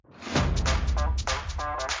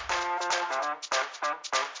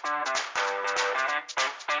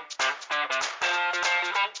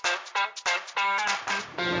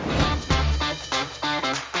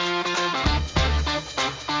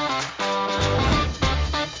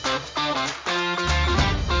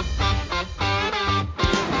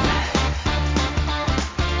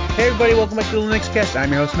everybody. Welcome back to the Linux Cast.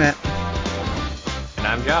 I'm your host, Matt. And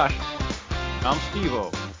I'm Josh. I'm Steve-O.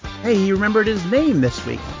 Hey, he remembered his name this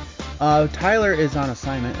week. Tyler is on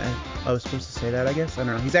assignment. I was supposed to say that, I guess. I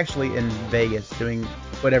don't know. He's actually in Vegas doing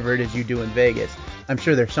whatever it is you do in Vegas. I'm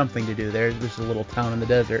sure there's something to do there. This is a little town in the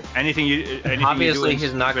desert. Obviously,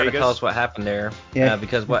 he's not going to tell us what happened there. Yeah.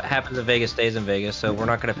 Because what happens in Vegas stays in Vegas, so we're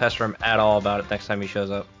not going to pester him at all about it next time he shows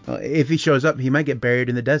up. Well, if he shows up, he might get buried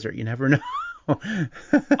in the desert. You never know.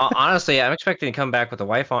 Honestly, I'm expecting to come back with a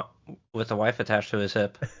wife attached to his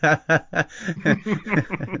hip.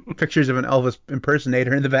 Pictures of an Elvis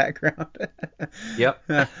impersonator in the background. Yep.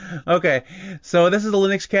 Okay, so this is the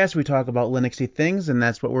Linux Cast. We talk about Linuxy things, and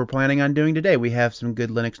that's what we're planning on doing today. We have some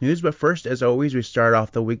good Linux news, but first, as always, we start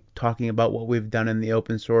off the week talking about what we've done in the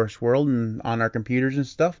open source world and on our computers and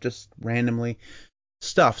stuff, just randomly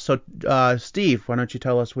stuff. So, Steve, why don't you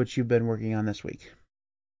tell us what you've been working on this week?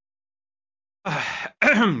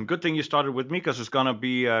 Good thing you started with me because it's going to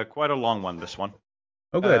be quite a long one, this one.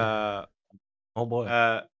 Oh, good. Oh, boy.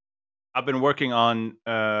 I've been working on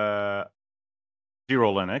Zero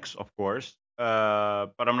Linux, of course,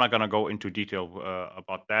 but I'm not going to go into detail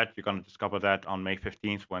about that. You're going to discover that on May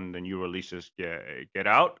 15th when the new releases get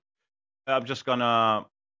out. I'm just going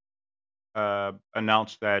to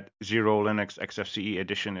announce that Zero Linux XFCE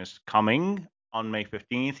edition is coming on May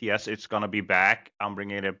 15th. Yes, it's going to be back. I'm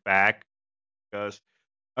bringing it back. Because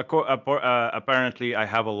apparently I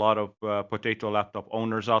have a lot of potato laptop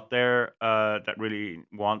owners out there that really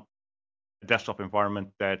want a desktop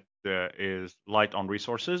environment that is light on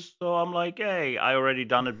resources. So I'm like, hey, I already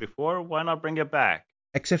done it before. Why not bring it back?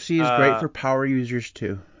 XFCE is great for power users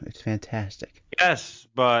too. It's fantastic. Yes,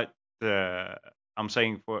 but I'm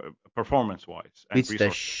saying for performance-wise. Beats the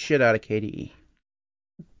shit out of KDE.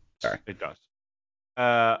 Sorry. It does.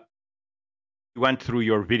 You went through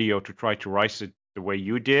your video to try to rise it the way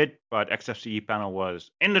you did, but XFCE panel was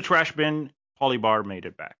in the trash bin. Polybar made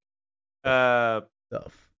it back. You're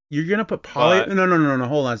gonna put No.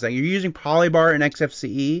 Hold on a second. You're using Polybar in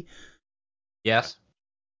XFCE? Yes.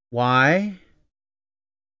 Why?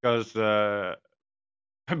 Because the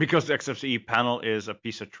XFCE panel is a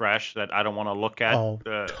piece of trash that I don't want to look at.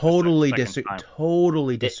 Totally disagree.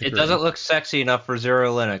 It doesn't look sexy enough for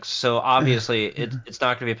Zero Linux, so obviously it's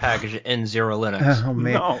not going to be packaged in Zero Linux. Oh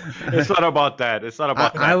man, no, it's not about that. It's not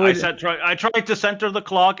about that. I tried to center the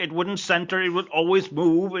clock. It wouldn't center. It would always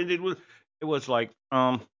move, and it was like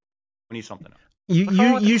we need something else. You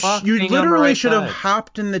literally should have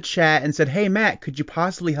hopped in the chat and said, "Hey Matt, could you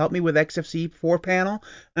possibly help me with XFCE4 panel?"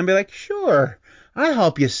 And be like, "Sure, I'll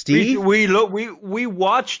help you, Steve." We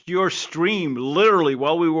watched your stream literally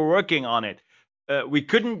while we were working on it. We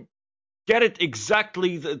couldn't get it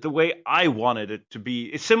exactly the way I wanted it to be.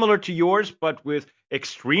 It's similar to yours, but with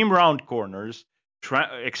extreme round corners,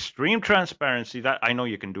 extreme transparency. That I know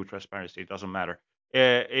you can do transparency. It doesn't matter.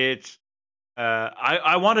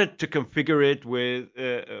 I wanted to configure it with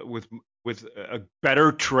a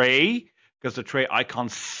better tray because the tray icon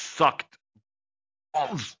sucked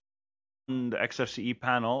on the XFCE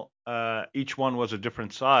panel. Each one was a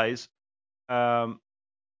different size. So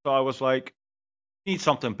I was like, need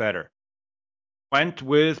something better. Went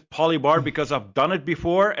with Polybar because I've done it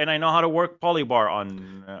before and I know how to work Polybar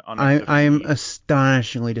on XFCE. I'm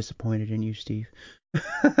astonishingly disappointed in you, Steve.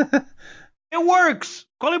 It works.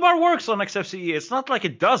 Polybar works on XFCE. It's not like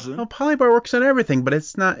it doesn't. Well, Polybar works on everything, but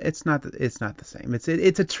it's not the same.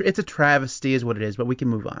 It's a travesty, is what it is. But we can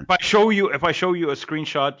move on. If I show you a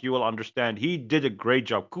screenshot, you will understand. He did a great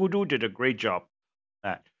job. Kudu did a great job.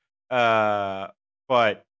 But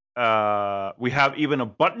we have even a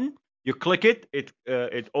button. You click it. It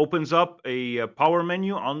opens up a power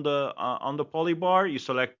menu on the Polybar. You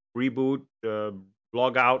select reboot,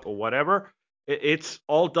 log out, or whatever. It's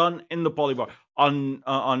all done in the Polybar. On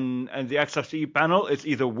the XFCE panel, it's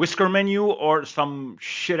either Whisker menu or some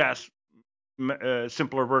shit-ass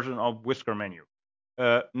simpler version of Whisker menu.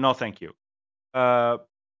 No, thank you.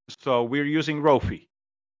 So we're using Rofi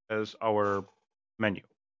as our menu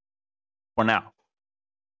for now.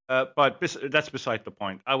 But that's beside the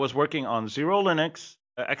point. I was working on Zero Linux,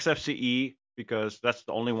 XFCE, because that's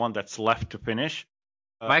the only one that's left to finish.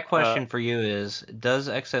 My question for you is, does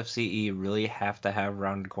XFCE really have to have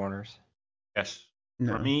rounded corners? Yes.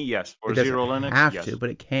 No. For me, yes. For it doesn't Zero Linux, have yes. to,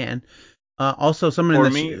 but it can. Also, someone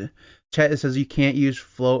in the chat says you can't use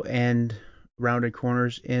float and rounded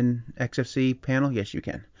corners in XFCE panel. Yes, you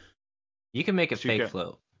can. You can make it fake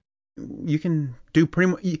float. You can do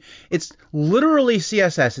pretty much. It's literally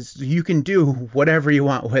CSS. You can do whatever you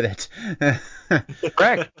want with it.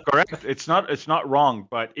 Correct. It's not wrong.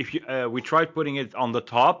 But if we tried putting it on the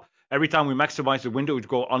top, every time we maximize the window, it would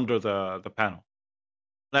go under the panel.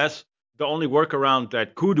 That's the only workaround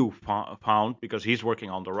that Kudu found, because he's working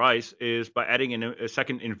on the Rise, is by adding in a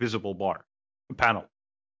second invisible panel.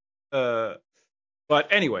 But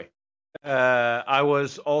anyway, I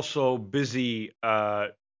was also busy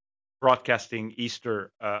broadcasting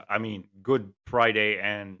Easter, Good Friday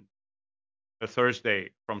and a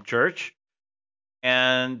Thursday from church.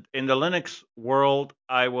 And in the Linux world,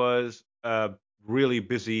 I was really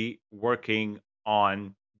busy working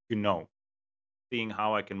on GNOME, seeing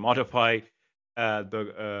how I can modify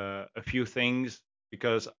a few things,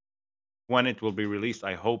 because when it will be released,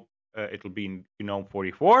 I hope it will be in GNOME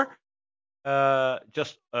 44.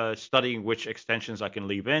 Just studying which extensions I can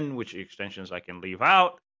leave in, which extensions I can leave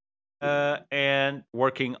out, and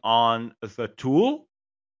working on the tool,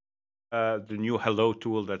 the new Hello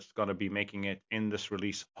tool that's going to be making it in this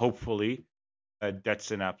release. Hopefully, that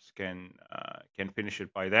Synapse can finish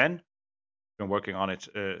it by then. Been working on it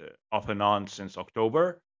off and on since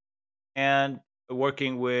October, and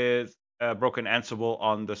working with Broken Ansible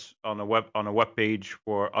on a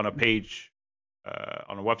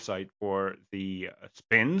website for the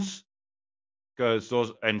spins, because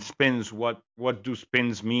those and spins. What do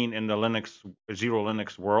spins mean in the Zero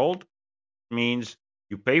Linux world? It means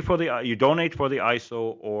you donate for the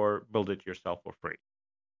ISO or build it yourself for free.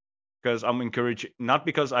 Because I'm encouraging, not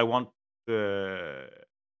because I want to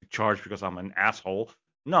charge because I'm an asshole.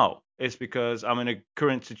 No, it's because I'm in a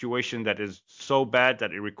current situation that is so bad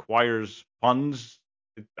that it requires funds.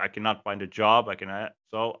 I cannot find a job.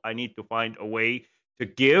 So I need to find a way to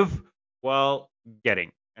give while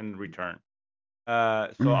getting in return.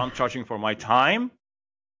 So I'm charging for my time,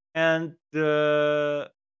 and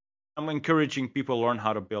I'm encouraging people to learn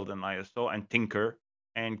how to build an ISO and tinker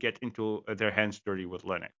and get into their hands dirty with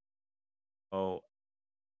Linux. So,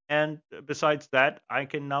 and besides that, I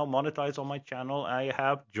can now monetize on my channel. I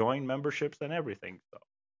have joined memberships and everything. So,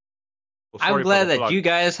 I'm glad that you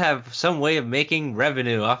guys have some way of making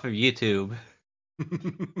revenue off of YouTube.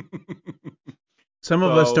 Some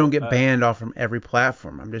of us don't get banned off from every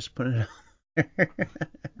platform. I'm just putting it out there.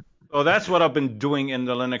 So that's what I've been doing in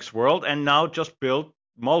the Linux world, and now just built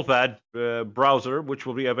Mullvad browser, which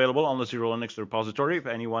will be available on the Zero Linux repository. If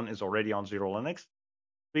anyone is already on Zero Linux,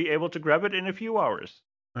 be able to grab it in a few hours.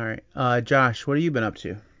 All right, Josh, what have you been up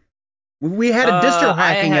to? We had a distro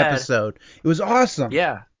hacking episode. It was awesome.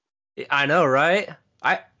 Yeah, I know, right?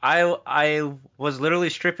 I was literally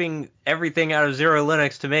stripping everything out of Zero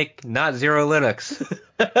Linux to make not Zero Linux.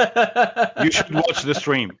 You should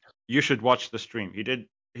watch the stream. He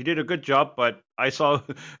did a good job, but I saw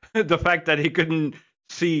the fact that he couldn't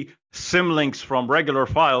see symlinks from regular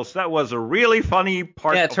files. That was a really funny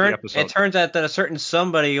part of the episode. It turns out that a certain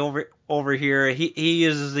somebody over here, he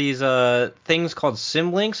uses these things called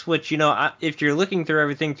symlinks, which, if you're looking through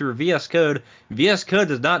everything through VS Code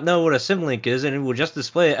does not know what a symlink is, and it will just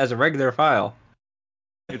display it as a regular file.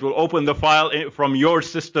 It will open the file from your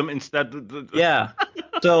system instead. Yeah.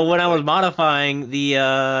 So when I was modifying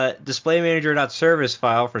the display manager.service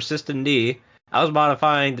file for systemd, I was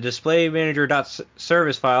modifying the display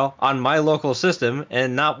manager.service file on my local system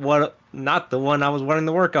and not the one I was wanting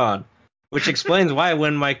to work on, which explains why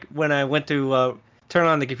when I went to turn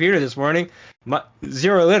on the computer this morning, my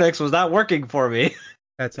Zero Linux was not working for me.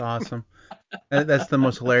 That's awesome. That's the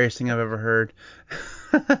most hilarious thing I've ever heard.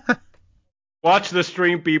 Watch the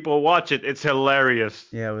stream, people. Watch it. It's hilarious.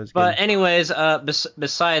 Yeah, it was good. But anyways,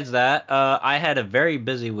 besides that, I had a very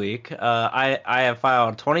busy week. I have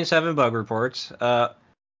filed 27 bug reports,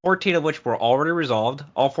 14 of which were already resolved.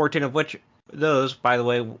 All 14 of which, those, by the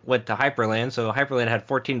way, went to Hyperland. So Hyperland had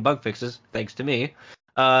 14 bug fixes, thanks to me.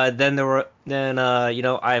 Then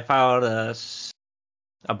I filed a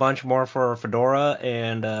bunch more for Fedora,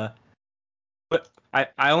 and but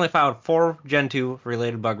I only filed 4 Gen 2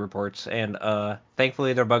 related bug reports, and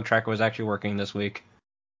thankfully their bug tracker was actually working this week.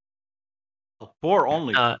 4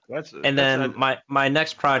 only. My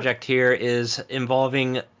next project here is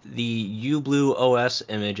involving the uBlue OS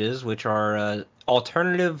images, which are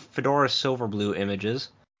alternative Fedora Silverblue images.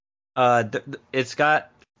 It's got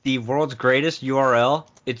the world's greatest URL.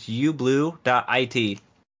 It's ublue.it.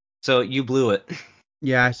 So you blew it.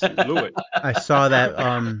 Yeah, I saw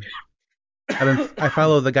that. I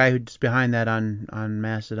follow the guy who's behind that on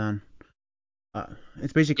Mastodon.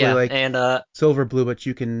 It's basically Silverblue, but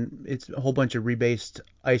it's a whole bunch of rebased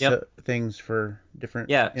ISO things for different.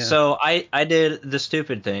 Yeah. So I did the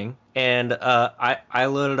stupid thing, and I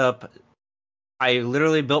loaded up. I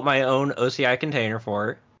literally built my own OCI container for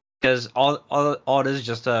it, because all it is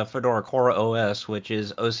just a Fedora Core OS, which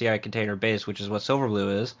is OCI container based, which is what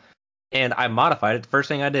Silverblue is. and I modified it. The first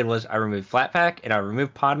thing I did was I removed Flatpak and I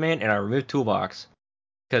removed Podman and I removed Toolbox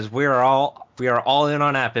because we are all in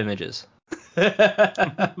on app images.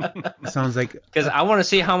 Sounds like Because I want to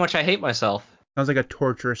see how much I hate myself. a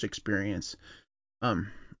torturous experience.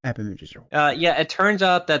 App images are. Yeah, it turns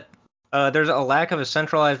out that there's a lack of a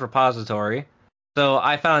centralized repository. So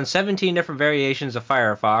I found 17 different variations of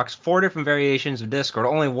Firefox, 4 different variations of Discord,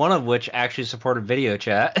 only one of which actually supported video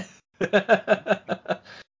chat. App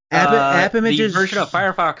The images. version of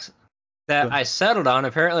Firefox that I settled on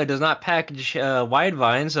apparently does not package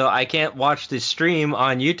Widevine, so I can't watch the stream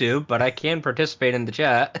on YouTube, but I can participate in the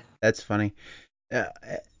chat. That's funny.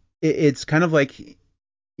 It's kind of like,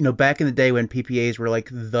 back in the day when PPAs were like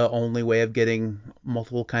the only way of getting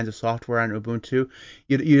multiple kinds of software on Ubuntu,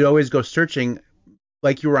 you'd always go searching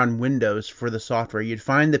like you were on Windows for the software. You'd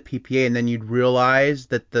find the PPA and then you'd realize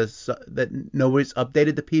that that nobody's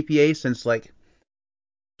updated the PPA since like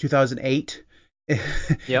 2008.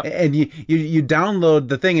 Yep. And you download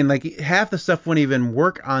the thing and like half the stuff wouldn't even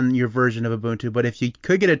work on your version of Ubuntu, but if you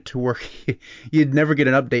could get it to work, you'd never get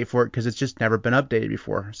an update for it because it's just never been updated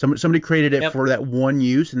before. Somebody created it for that one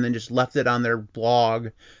use and then just left it on their blog,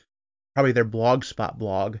 probably their Blogspot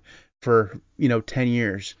blog, for 10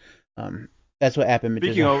 years. That's what app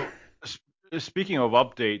images are. Speaking of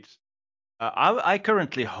updates, I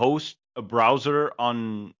currently host a browser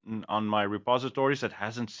on my repositories that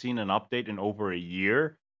hasn't seen an update in over a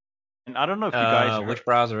year. And I don't know if you guys Which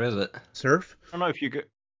browser is it? Surf? I don't know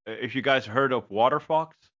if you guys heard of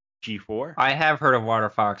Waterfox G4. I have heard of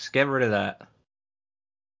WaterFox. Get rid of that.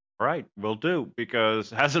 All right, will do,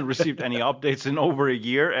 because it hasn't received any updates in over a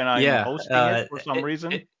year, and I'm hosting it for some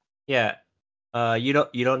reason. Yeah. You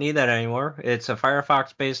don't need that anymore. It's a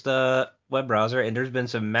Firefox-based web browser, and there's been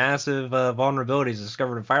some massive vulnerabilities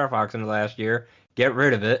discovered in Firefox in the last year. Get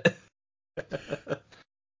rid of it.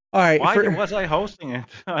 All right. Why was I hosting it?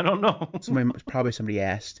 I don't know. Probably somebody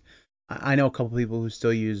asked. I know a couple people who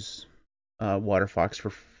still use Waterfox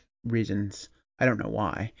for reasons. I don't know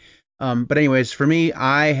why. But anyways, for me,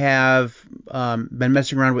 I have been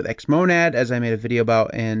messing around with Xmonad, as I made a video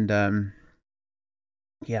about, and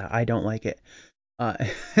yeah, I don't like it.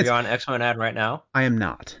 You're on Xmonad right now? I am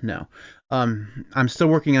not. No. I'm still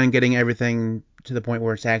working on getting everything to the point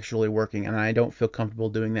where it's actually working, and I don't feel comfortable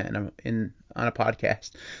doing that on a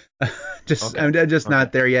podcast. I'm just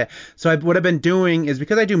not there yet. So what I've been doing is,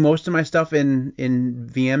 because I do most of my stuff in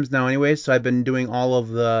VMs now anyways, so I've been doing all of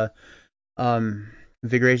the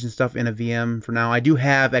configuration stuff in a VM for now. I do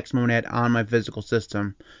have Xmonad on my physical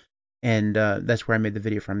system, and that's where I made the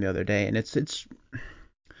video from the other day, and it's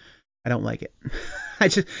I don't like it.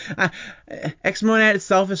 Xmonad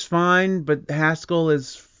itself is fine, but Haskell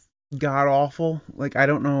is god awful. Like, I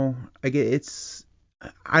don't know. Like,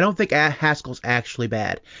 I don't think Haskell's actually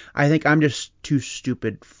bad. I think I'm just too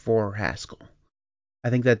stupid for Haskell. I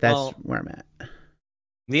think that's where I'm at.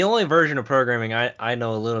 The only version of programming I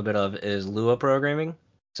know a little bit of is Lua programming.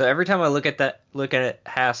 So every time I look at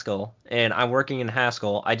Haskell, and I'm working in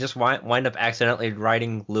Haskell, I just wind up accidentally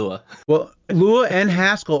writing Lua. Well, Lua and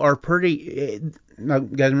Haskell are pretty. Now,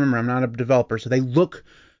 guys, remember, I'm not a developer, so they look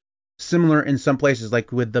similar in some places,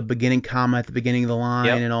 like with the beginning comma at the beginning of the line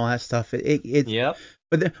and all that stuff. Yep.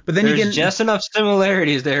 But then There's you get just enough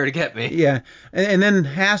similarities there to get me. Yeah, and then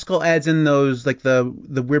Haskell adds in those, like,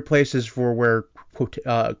 the weird places for where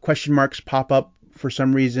question marks pop up for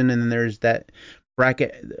some reason, and then there's that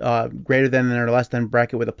bracket, greater than or less than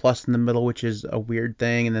bracket with a plus in the middle, which is a weird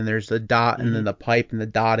thing, and then there's the dot, and then the pipe and the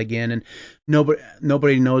dot again, and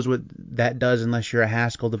nobody knows what that does unless you're a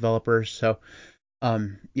Haskell developer. So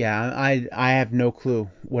yeah, I have no clue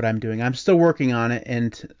what I'm doing. I'm still working on it,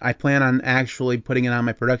 and I plan on actually putting it on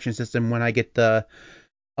my production system when I get a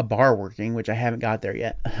bar working, which I haven't got there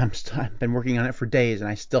yet. I've been working on it for days, and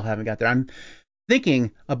I still haven't got there. I'm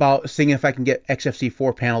thinking about seeing if I can get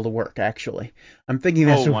XFC4 panel to work, actually. I'm thinking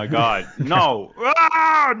that's... Oh my god. No.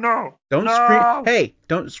 Ah, no. Don't scream. Hey,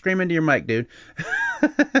 don't scream into your mic, dude.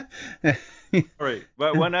 Right.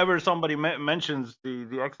 But whenever somebody mentions the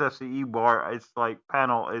XFCE bar, it's like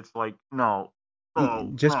panel, it's like, no.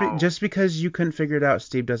 Oh, just because you couldn't figure it out,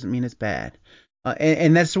 Steve, doesn't mean it's bad.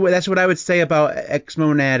 And that's what I would say about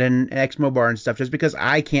Xmonad and Xmobar and stuff. Just because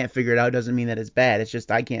I can't figure it out doesn't mean that it's bad. It's just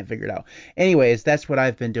I can't figure it out. Anyways, that's what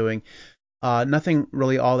I've been doing. Nothing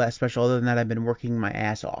really all that special, other than that I've been working my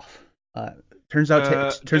ass off. Turns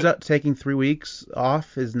out taking 3 weeks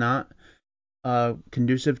off is not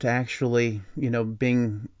conducive to actually,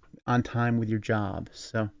 being on time with your job.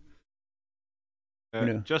 So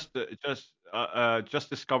just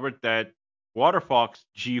discovered that Waterfox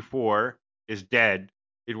G4 is dead.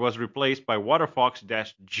 It was replaced by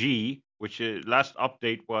WaterFox-G, which last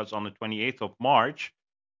update was on the 28th of March.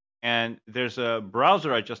 And there's a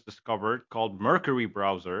browser I just discovered called Mercury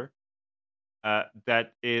browser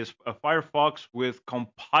that is a Firefox with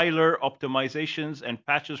compiler optimizations and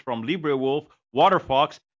patches from LibreWolf,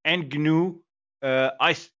 WaterFox, and GNU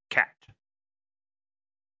IceCat.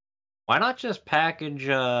 Why not just package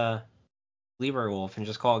LibreWolf and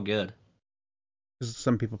just call it good? 'Cause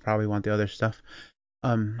some people probably want the other stuff.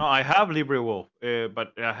 No, I have LibreWolf,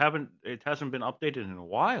 but I haven't. It hasn't been updated in a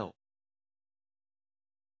while.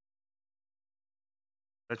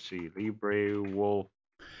 Let's see, LibreWolf.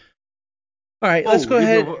 All right, let's go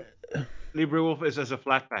ahead. LibreWolf is as a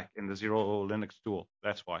Flatpak in the Zero Linux tool.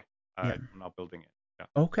 That's why Yeah. I'm not building it. Yeah.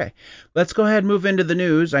 Okay, let's go ahead and move into the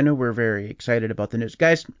news. I know we're very excited about the news.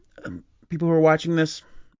 Guys, people who are watching this,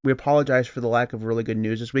 we apologize for the lack of really good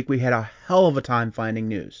news this week. We had a hell of a time finding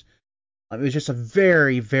news. It was just a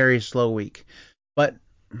very, very slow week. But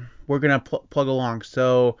we're going to plug along.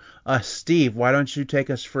 So, Steve, why don't you take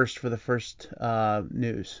us first for the first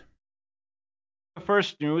news? The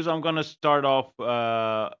first news, I'm going to start off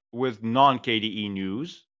with non-KDE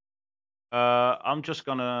news. I'm just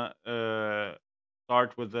going to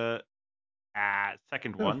start with the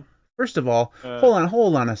second one. First of all,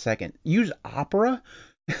 hold on a second. Use Opera?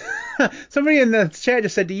 Somebody in the chat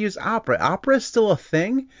just said to use Opera. Opera is still a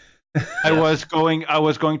thing? I was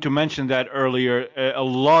going to mention that earlier. A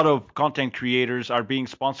lot of content creators are being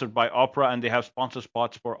sponsored by Opera, and they have sponsor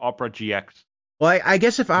spots for Opera GX. Well, I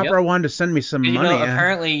guess if Opera wanted to send me some money,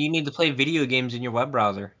 apparently you need to play video games in your web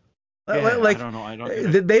browser. Yeah, I don't know. I don't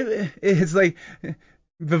get it. It's like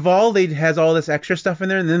Vivaldi has all this extra stuff in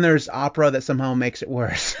there, and then there's Opera that somehow makes it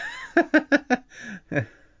worse.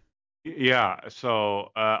 Yeah.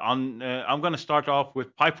 So I'm going to start off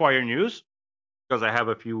with Pipewire news because I have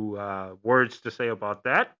a few words to say about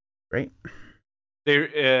that. Great.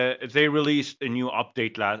 They released a new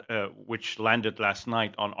update which landed last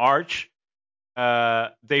night on Arch.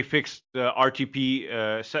 They fixed the RTP.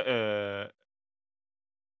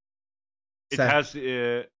 It has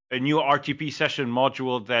a new RTP session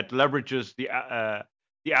module that leverages the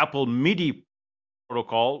Apple MIDI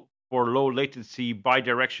protocol for low latency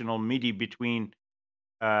bidirectional MIDI between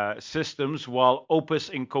systems, while Opus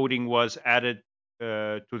encoding was added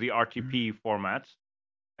to the RTP formats.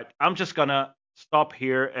 I'm just gonna stop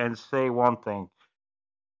here and say one thing.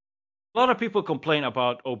 A lot of people complain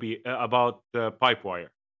about Pipewire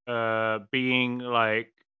being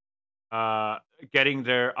like getting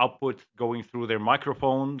their output going through their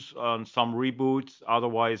microphones on some reboots.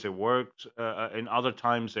 Otherwise, it works. And other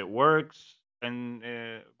times it works, and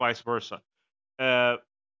vice versa.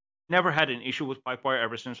 Never had an issue with Pipewire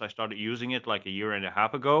ever since I started using it like a year and a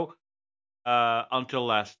half ago, until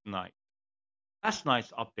last night. Last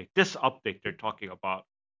night's update, this update they're talking about,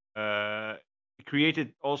 it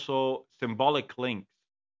created also symbolic links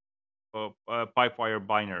of Pipewire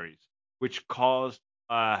binaries, which caused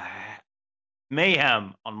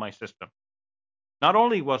mayhem on my system. Not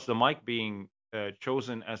only was the mic being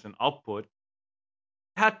chosen as an output,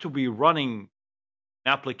 it had to be running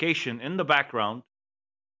an application in the background,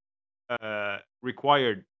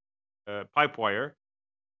 required Pipewire,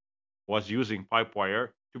 was using Pipewire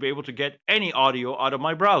to be able to get any audio out of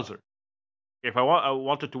my browser. If I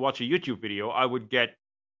wanted to watch a YouTube video, I would get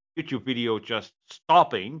YouTube video just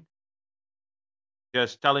stopping,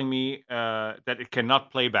 just telling me that it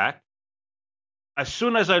cannot play back. As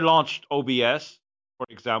soon as I launched OBS, for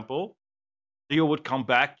example, video would come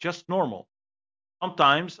back just normal.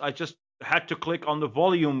 Sometimes I just had to click on the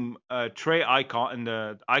volume tray icon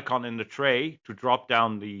in the tray to drop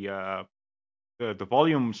down the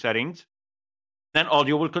volume settings. Then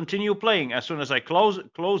audio will continue playing. As soon as I close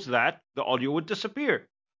that, the audio would disappear.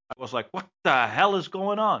 I was like, what the hell is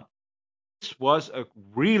going on? This was a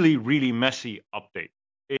really, really messy update.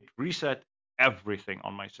 It reset everything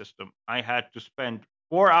on my system. I had to spend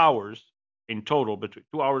 4 hours in total, between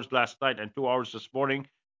 2 hours last night and 2 hours this morning,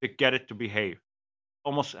 to get it to behave.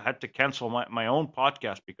 Almost had to cancel my own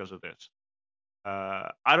podcast because of this.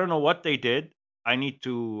 I don't know what they did. I need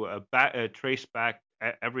to trace back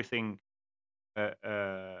everything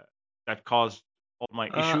that caused all my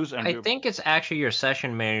issues. And I think it's actually your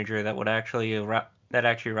session manager that would actually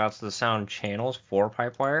routes the sound channels for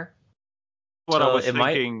Pipewire. What I was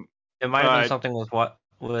thinking. It might have been something with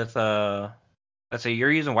let's say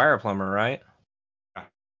you're using WirePlumber, right? Yeah.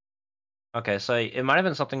 Okay, so it might have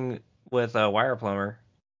been something with WirePlumber.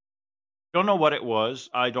 Don't know what it was.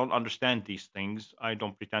 I don't understand these things. I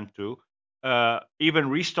don't pretend to. Even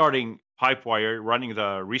restarting Pipewire, running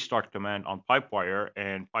the restart command on Pipewire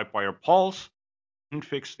and Pipewire Pulse, didn't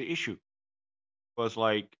fix the issue. It was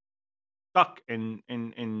like stuck in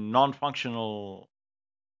non-functional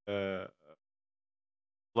uh,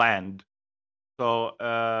 land. So,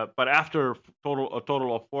 but after a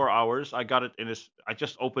total of 4 hours, I got it in this. I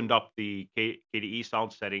just opened up the KDE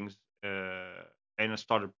sound settings and I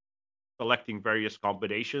started selecting various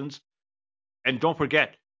combinations. And don't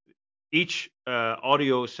forget, each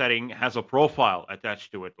audio setting has a profile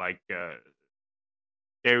attached to it, like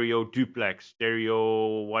stereo duplex,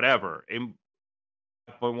 stereo whatever,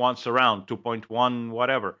 5.1 surround, 2.1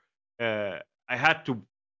 whatever. I had to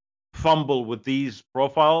fumble with these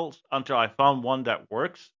profiles until I found one that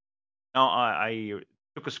works. Now I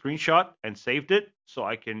took a screenshot and saved it, so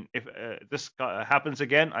I can, if this happens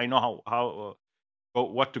again, I know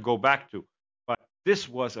what to go back to. But this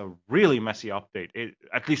was a really messy update,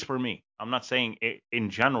 at least for me. I'm not saying in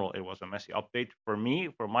general it was a messy update. For me,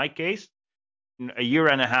 for my case, in a year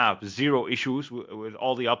and a half, zero issues with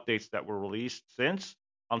all the updates that were released since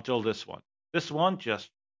until this one. This one just,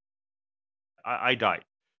 I died.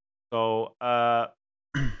 So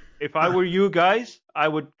if I were you guys, I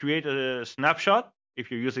would create a snapshot if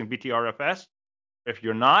you're using BTRFS. If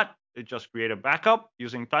you're not, just create a backup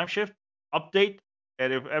using Timeshift, update,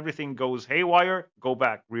 and if everything goes haywire, go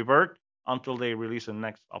back, revert until they release the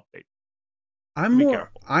next update.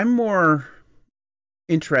 I'm more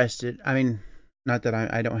interested. I mean, not that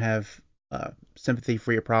I don't have sympathy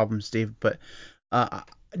for your problems, Steve, but I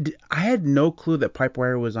had no clue that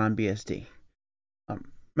Pipewire was on BSD.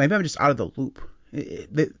 Maybe I'm just out of the loop. I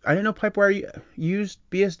didn't know Pipewire used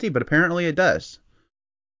BSD, but apparently it does.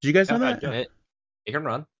 Did you guys know that? It can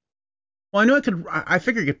run. Well, I know it could. I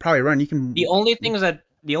figured it could probably run. You can. The only things that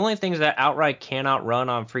outright cannot run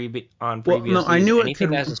on FreeBSD no, I knew is anything it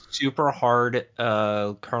could, that has a super hard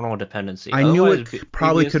kernel dependency. I knew Otherwise, it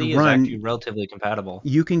probably could FreeBSD run. is actually relatively compatible.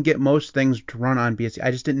 You can get most things to run on BSD.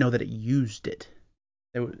 I just didn't know that it used it.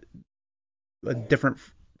 It was a different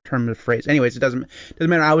term of phrase. Anyways, it doesn't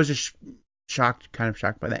matter. I was just kind of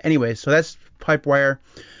shocked by that. Anyways, so that's Pipewire.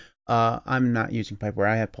 I'm not using Pipewire.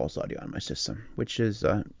 I have Pulse Audio on my system, which is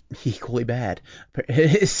equally bad.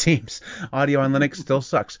 It seems audio on Linux still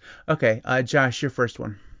sucks. Okay, Josh, your first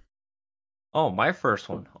one. Oh, my first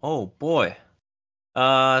one. Oh boy.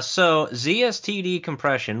 So ZSTD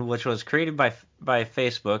compression, which was created by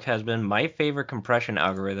Facebook, has been my favorite compression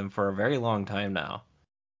algorithm for a very long time now.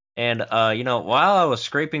 And while I was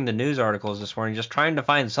scraping the news articles this morning, just trying to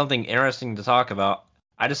find something interesting to talk about,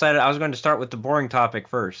 I decided I was going to start with the boring topic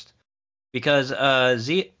first, because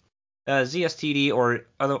ZSTD, or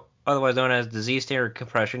otherwise known as the Z standard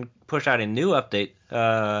compression, pushed out a new update.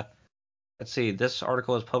 Let's see, this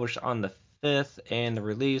article was published on the 5th, and the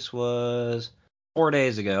release was 4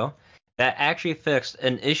 days ago. That actually fixed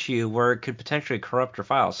an issue where it could potentially corrupt your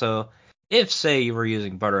file. So if, say, you were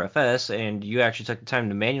using ButterFS and you actually took the time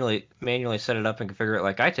to manually set it up and configure it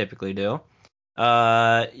like I typically do,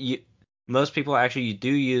 most people actually do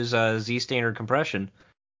use Z standard compression.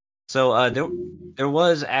 So there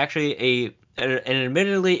was actually an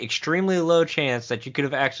admittedly extremely low chance that you could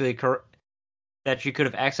have accidentally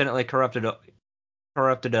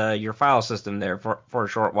corrupted your file system there for a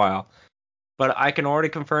short while. But I can already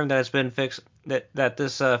confirm that it's been fixed. That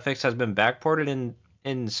this fix has been backported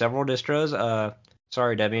in several distros.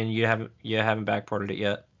 Sorry, Debian, you haven't backported it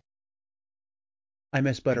yet. I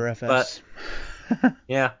miss ButterFS. But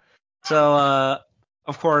yeah, so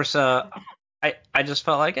of course, I just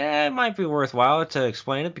felt like it might be worthwhile to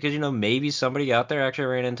explain it because maybe somebody out there actually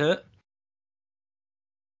ran into it.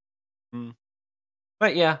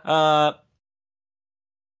 But yeah,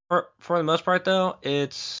 for the most part though, there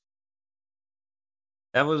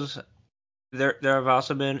have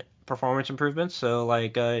also been performance improvements. So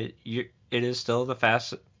like it is still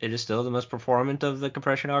the most performant of the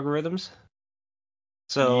compression algorithms.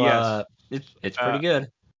 So yes, it's pretty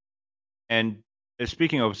good. And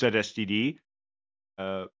speaking of ZSTD,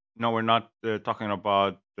 no, we're not talking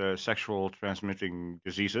about sexual transmitting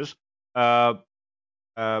diseases. Not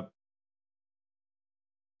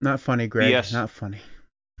funny, Greg. Yes. Not funny.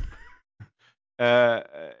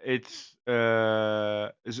 It's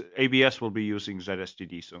ABS will be using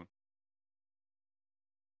ZSTD soon.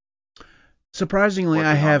 Surprisingly,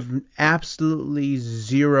 I have absolutely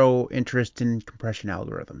zero interest in compression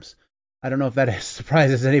algorithms. I don't know if that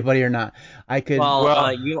surprises anybody or not.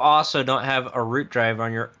 Well, you also don't have a root drive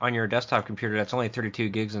on your desktop computer that's only 32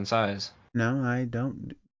 gigs in size. No, I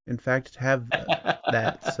don't. In fact, have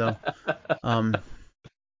that. So,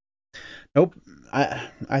 nope.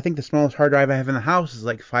 I think the smallest hard drive I have in the house is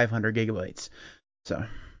like 500 gigabytes. So,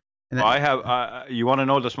 I have. You want to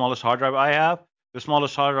know the smallest hard drive I have? The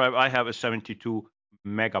smallest hard drive I have is 72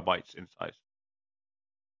 megabytes in size.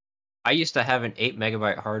 I used to have an 8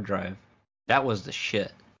 megabyte hard drive. That was the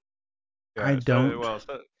shit. Yeah, I don't.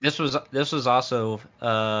 This was also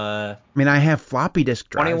I mean, I have floppy disk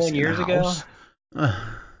drives 21 in the years ago. house.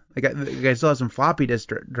 I still have some floppy disk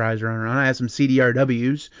drives running around. I have some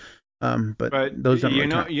CDRWs, but those don't really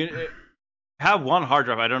count. You have one hard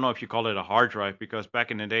drive. I don't know if you call it a hard drive because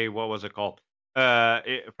back in the day, what was it called?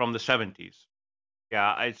 From the 70s.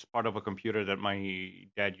 Yeah, it's part of a computer that my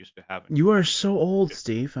dad used to have. You are so old,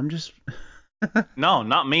 Steve. I'm just. No,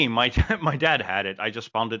 not me. My dad had it. I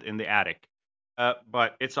just found it in the attic.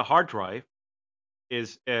 But it's a hard drive.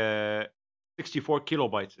 Is 64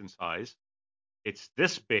 kilobytes in size. It's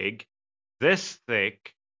this big, this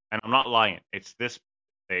thick, and I'm not lying. It's this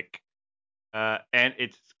thick, and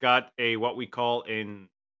it's got a what we call in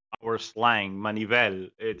our slang manivelle.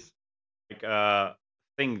 It's like a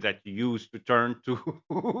thing that you use to turn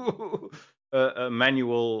to a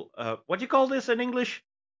manual. What do you call this in English?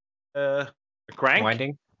 A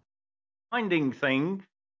crank. Winding thing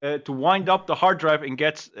to wind up the hard drive and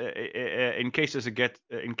gets in case it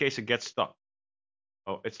gets stuck.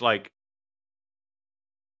 Oh, it's like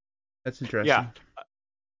That's interesting. yeah.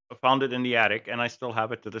 I found it in the attic and I still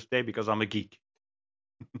have it to this day because I'm a geek.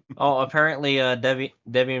 Oh, apparently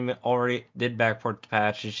Debian already did backport the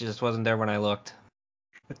patch. She just wasn't there when I looked.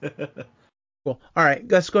 Cool. All right,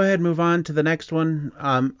 let's go ahead and move on to the next one.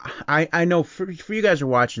 I know for you guys who are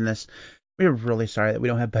watching this, we're really sorry that we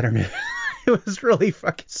don't have better news. It was really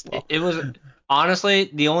fucking slow. It was honestly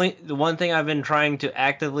the one thing I've been trying to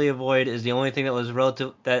actively avoid is the only thing that was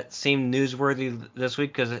relative that seemed newsworthy this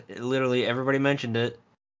week because literally everybody mentioned it.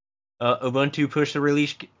 Ubuntu pushed the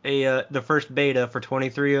release the first beta for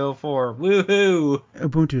 2304. Woohoo!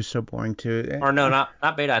 Ubuntu is so boring too. Or no,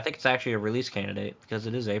 not beta. I think it's actually a release candidate because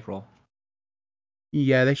it is April.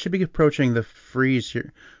 Yeah, they should be approaching the freeze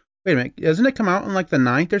here. Wait a minute, doesn't it come out on like the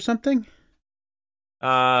 9th or something?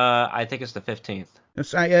 I think it's the 15th.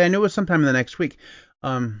 I knew it was sometime in the next week.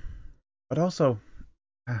 But also,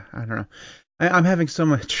 I don't know. I'm having so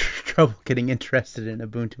much trouble getting interested in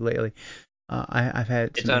Ubuntu lately. I've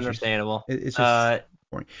had some It's understandable. It's just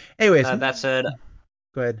boring. Anyways, that said,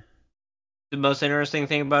 go ahead. The most interesting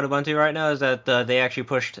thing about Ubuntu right now is that they actually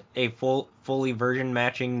pushed a fully version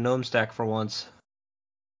matching GNOME stack for once.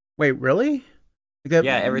 Wait, really?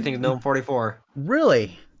 Yeah, everything's GNOME 44.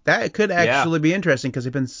 Really? That could actually be interesting because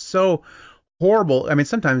they've been so horrible. I mean,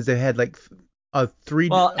 sometimes they had like a three.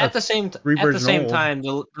 Well, at the same time,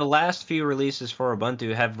 the last few releases for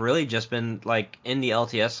Ubuntu have really just been like in the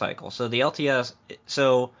LTS cycle. So the LTS,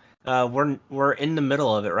 we're in the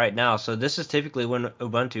middle of it right now. So this is typically when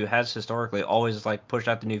Ubuntu has historically always like pushed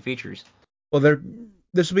out the new features. Well,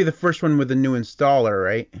 this will be the first one with the new installer,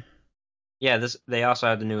 right? Yeah, they also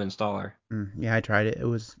have the new installer. Yeah, I tried it. It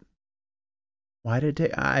was. Why did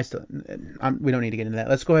it take? We don't need to get into that.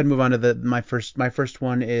 Let's go ahead and move on to my first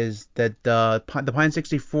one is that the Pine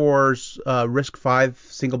 64's RISC-V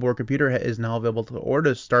single board computer is now available to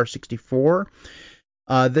order. Star 64.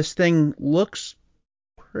 This thing looks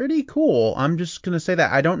pretty cool. I'm just gonna say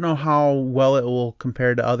that I don't know how well it will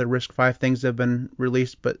compare to other RISC-V things that have been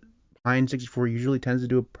released, but Pine 64 usually tends to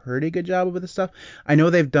do a pretty good job with this stuff. I know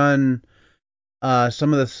they've done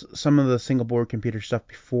some of the single board computer stuff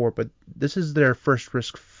before, but this is their first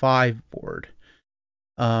RISC-V board.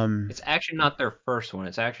 It's actually not their first one.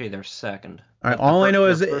 It's actually their second. All right, all I know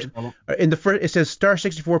is it says Star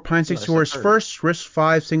 64 Pine 64's first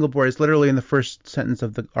RISC-V single board. It's literally in the first sentence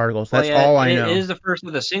of the articles. That's all I know. It is the first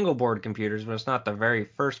of the single board computers, but it's not the very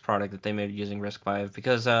first product that they made using RISC-V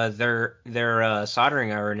because their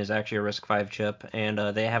soldering iron is actually a RISC-V chip, and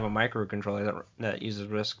they have a microcontroller that uses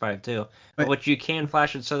RISC-V too. But you can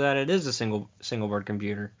flash it so that it is a single board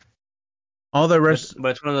computer. All the rest, but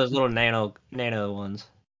it's one of those little nano ones.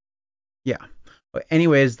 Yeah. But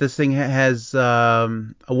anyways, this thing has a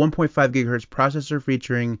 1.5 gigahertz processor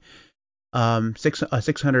featuring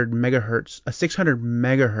 600 megahertz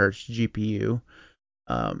GPU.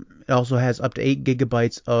 It also has up to 8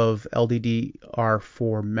 gigabytes of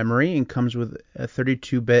LDDR4 memory and comes with a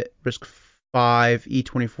 32-bit RISC-V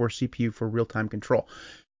E24 CPU for real-time control.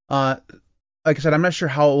 Like I said, I'm not sure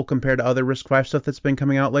how it will compare to other RISC-V stuff that's been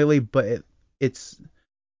coming out lately, but it's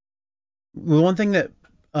the one thing that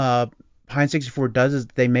Pine 64 does is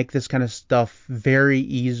they make this kind of stuff very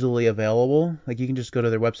easily available. Like you can just go to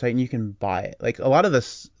their website and you can buy it. Like a lot of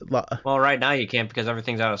this. Well, right now you can't because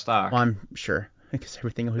everything's out of stock. Well, I'm sure. because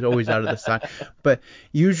everything was always out of the stock. But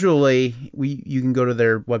usually you can go to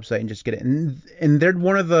their website and just get it. And they're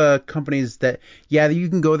one of the companies that, yeah, you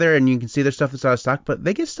can go there and you can see their stuff that's out of stock, but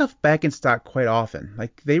they get stuff back in stock quite often.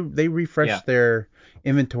 Like they refresh Yeah. their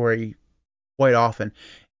inventory quite often.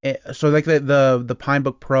 So like the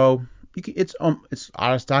Pinebook Pro, it's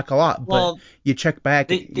out of stock a lot, but Well, you check back,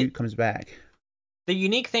 the, the it comes back. the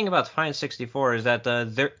unique thing about the Pine 64 is that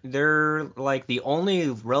they're like the only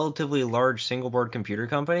relatively large single board computer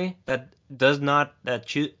company that does not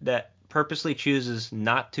that purposely chooses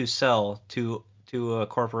not to sell to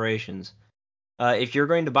corporations. If you're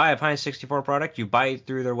going to buy a Pine 64 product, you buy it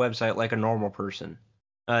through their website like a normal person.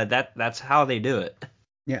 That's how they do it.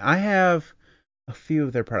 Yeah, I have a few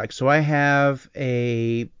of their products. So I have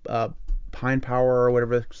a Pine Power or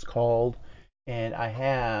whatever it's called, and I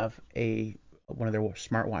have a one of their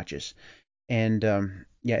smartwatches. And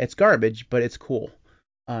yeah, it's garbage, but it's cool.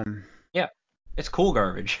 Um, Yeah, it's cool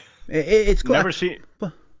garbage. it's cool. Never seen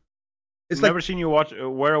It's never seen you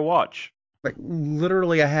wear a watch. like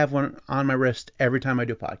literally I have one on my wrist every time I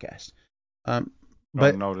do a podcast. Um, Don't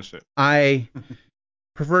but notice it. I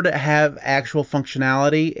prefer to have actual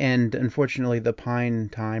functionality, and unfortunately the Pine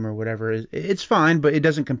Time or whatever it's fine, but it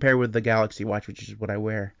doesn't compare with the Galaxy Watch, which is what I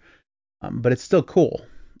wear. But it's still cool,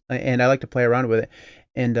 and I like to play around with it.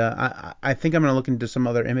 And I think I'm gonna look into some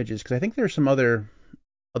other images because I think there's some other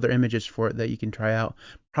images for it that you can try out.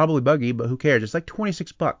 Probably buggy, but who cares? It's like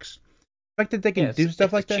 $26. The fact that they Yeah, can do stuff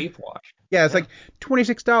it's a like that. cheap watch. Yeah, it's Yeah. like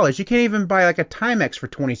 $26. You can't even buy like a Timex for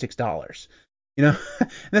 $26. You know,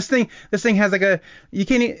 this thing has like you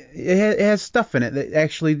can't it has stuff in it that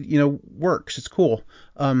actually works. It's cool.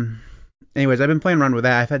 Anyways, I've been playing around with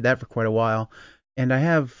that. I've had that for quite a while, and I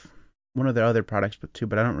have one of their other products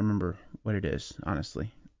but I don't remember what it is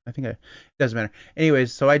honestly. It doesn't matter.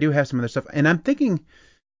 Anyways, so I do have some other stuff, and I'm thinking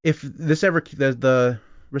if this ever the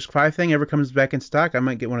RISC-V thing ever comes back in stock, I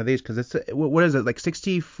might get one of these because it's what is it like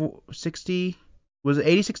 60 was it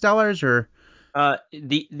 $86 or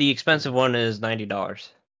The expensive one is $90.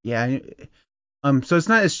 yeah. So it's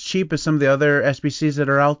not as cheap as some of the other SBCs that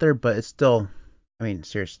are out there, but it's still, I mean,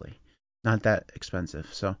 seriously, not that expensive.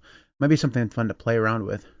 So might be something fun to play around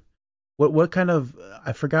with. What kind of,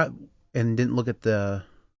 I forgot and didn't look at the,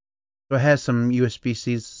 so it has some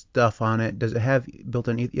USB-C stuff on it. Does it have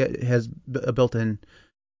built-in, yeah, it has a built-in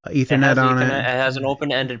It Ethernet has on Ethernet. It it. has an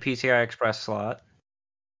open-ended PCI Express slot.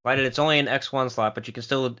 Right, it's only an X1 slot, but you can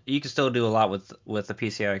still do a lot with the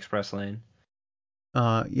PCI Express lane.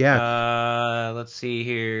 Yeah, Let's see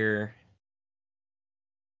here.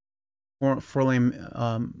 for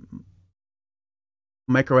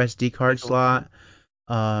micro SD card Take a slot,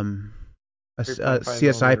 um, a 3.5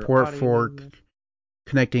 CSI millimeter port for audio.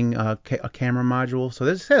 connecting a camera module. So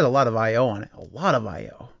this has a lot of I/O on it. A lot of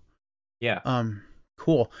I/O. Yeah.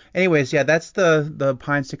 Cool. Anyways, yeah, that's the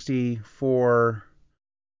Pine 64,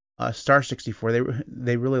 Star 64.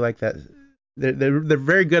 They really like that. They're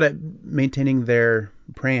very good at maintaining their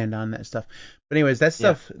brand on that stuff. But anyways, that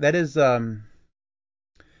Yeah. stuff that is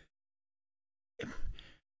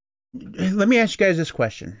Let me ask you guys this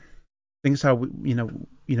question. Things how we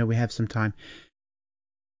have some time.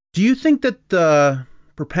 Do you think that the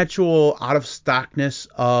perpetual out of stockness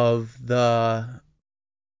of the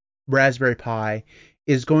Raspberry Pi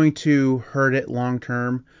is going to hurt it long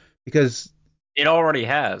term? Because It already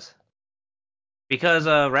has. Because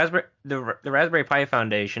the Raspberry Pi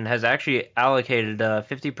Foundation has actually allocated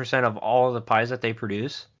 50% of all the pies that they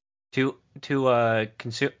produce to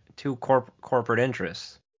corporate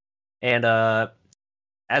interests. And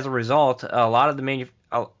as a result, a lot of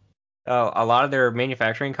their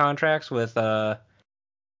manufacturing contracts with I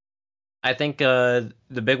think the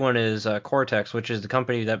big one is Cortex, which is the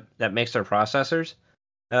company that makes their processors.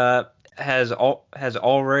 Uh, has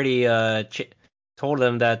already told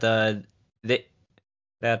them that they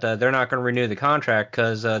they're not going to renew the contract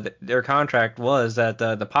because their contract was that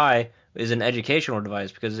the Pi is an educational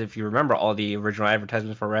device. Because if you remember all the original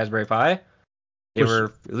advertisements for Raspberry Pi, they which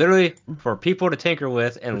were literally for people to tinker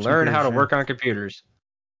with for and learn how tinkers, to yeah. work on computers.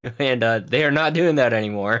 And they are not doing that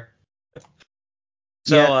anymore.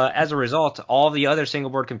 So Yeah, as a result, all the other single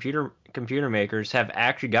board computer makers have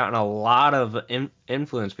actually gotten a lot of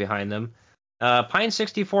influence behind them. Pine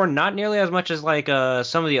 64, not nearly as much as like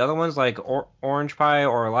some of the other ones, like Orange Pi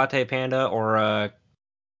or Latte Panda or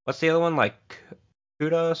what's the other one, like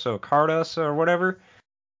Kudos or Cardos or whatever.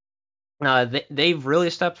 They've really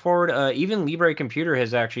stepped forward. Even Libre Computer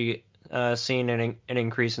has actually seen an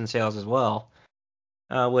increase in sales as well.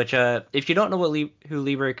 Which, if you don't know who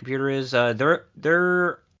Libre Computer is,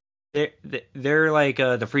 they're like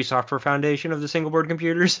the Free Software Foundation of the single board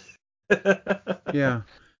computers. Yeah.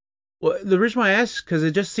 Well, the reason why I ask because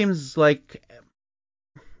it just seems like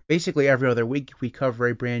basically every other week we cover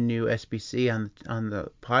a brand new SBC on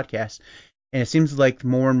the podcast, and it seems like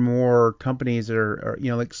more and more companies are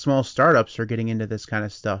like small startups are getting into this kind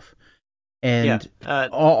of stuff. Yeah. And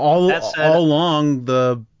That said, all along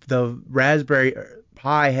the Raspberry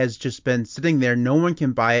Pi has just been sitting there. No one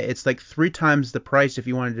can buy it. It's like 3 times the price if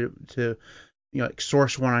you wanted to like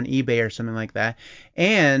source one on eBay or something like that.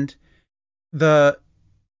 And the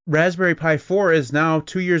Raspberry Pi 4 is now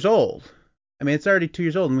 2 years old. I mean, it's already 2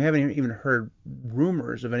 years old, and we haven't even heard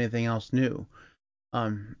rumors of anything else new.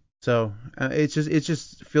 So it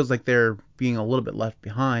just feels like they're being a little bit left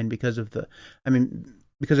behind because of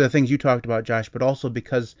because of the things you talked about, Josh, but also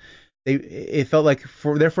because it felt like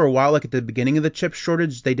for a while, like at the beginning of the chip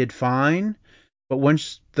shortage, they did fine, but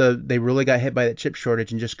once they really got hit by the chip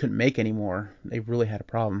shortage and just couldn't make anymore, they really had a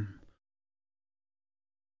problem.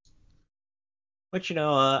 but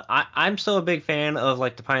I'm still a big fan of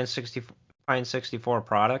like the Pine 64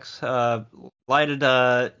 products. Lighted,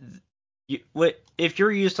 if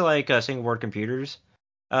you're used to like single board computers,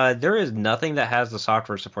 there is nothing that has the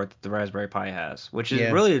software support that the Raspberry Pi has, which is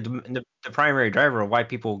Yeah. really the primary driver of why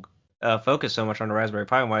people focus so much on the Raspberry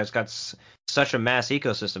Pi and why it's got such a mass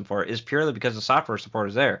ecosystem for it is purely because the software support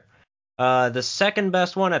is there. The second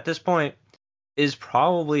best one at this point is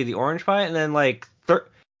probably the Orange Pi, and then like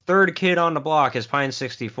third kid on the block is Pine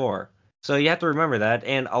 64. So you have to remember that.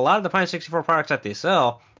 And a lot of the Pine 64 products that they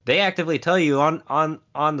sell, they actively tell you on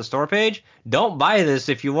the store page, don't buy this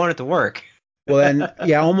if you want it to work. Well, then,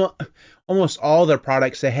 yeah, almost all their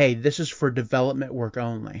products say, "Hey, this is for development work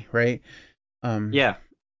only," right? Um, Yeah.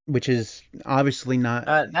 which is obviously not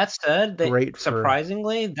That said, great for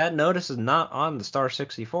surprisingly, that notice is not on the Star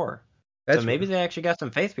 64. So that's maybe they actually got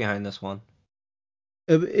some faith behind this one.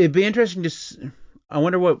 it'd be interesting I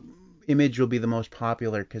wonder what image will be the most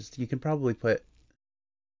popular because you can probably put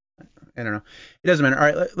I don't know. It doesn't matter. All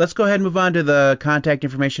right, let's go ahead and move on to the contact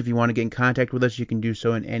information. If you want to get in contact with us, you can do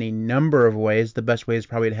so in any number of ways. The best way is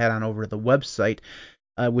probably to head on over to the website,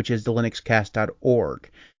 which is thelinuxcast.org.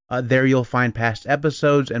 There you'll find past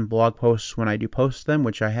episodes and blog posts when I do post them,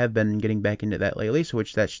 which I have been getting back into that lately, so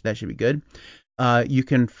that should be good. You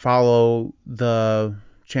can follow the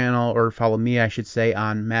channel or follow me, I should say,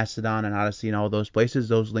 on Mastodon and Odyssey and all those places.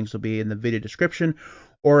 Those links will be in the video description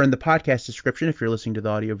or in the podcast description if you're listening to the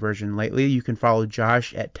audio version lately. You can follow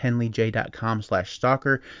Josh at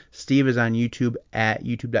tenleyj.com/stalker. Steve is on YouTube at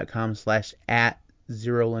youtube.com/at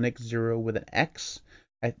 0linux0 with an X.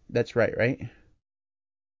 That's right?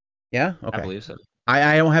 Yeah? I Okay. believe so.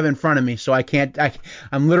 I don't have it in front of me, so I can't.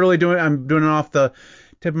 I'm literally I'm doing it off the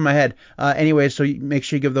tip of my head. Anyway, so make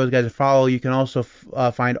sure you give those guys a follow. You can also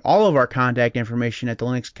find all of our contact information at the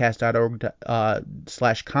linuxcast.org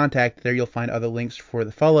 /contact. There you'll find other links for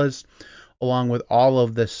the fellas, along with all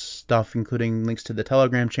of this stuff, including links to the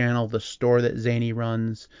Telegram channel, the store that Zany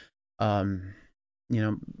runs, um, you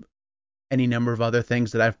know, any number of other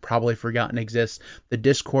things that I've probably forgotten exist. The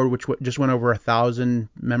Discord, which just went over 1,000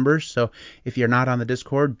 members. So if you're not on the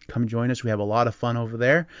Discord, come join us. We have a lot of fun over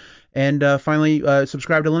there. And finally,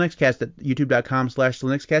 subscribe to LinuxCast at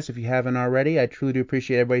youtube.com/LinuxCast if you haven't already. I truly do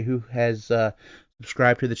appreciate everybody who has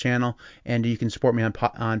subscribed to the channel. And you can support me on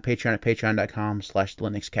Patreon at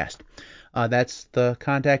patreon.com/LinuxCast. That's the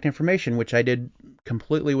contact information, which I did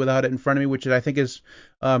completely without it in front of me, which I think is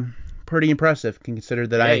pretty impressive, consider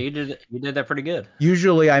that Yeah, I you did that pretty good.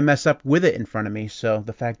 usually I mess up with it in front of me. So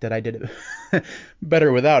the fact that I did it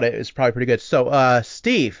better without it is probably pretty good. So,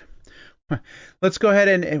 Steve, let's go ahead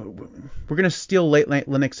and we're gonna steal Late Night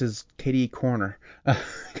Linux's KDE corner,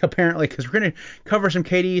 apparently, because we're gonna cover some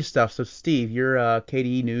KDE stuff. So, Steve, your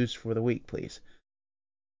KDE news for the week, please.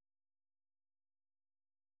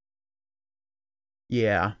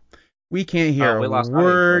 Yeah, we can't hear Oh, a we lost audio for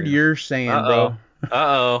word you. you're saying, Uh bro.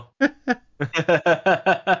 oh.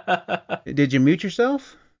 Did you mute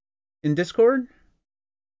yourself in Discord?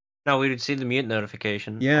 No, we would see the mute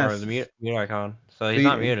notification or the Yes. mute icon. So So he's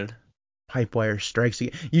not muted. Pipewire strikes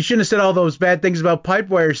again. You shouldn't have said all those bad things about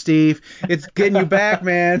Pipewire, Steve. It's getting you back,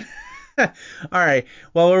 man. All right.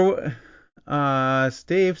 Well,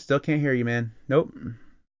 Steve, still can't hear you, man. Nope.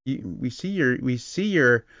 We see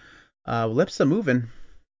your lips are moving.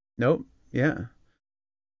 Nope. Yeah.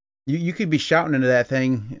 You could be shouting into that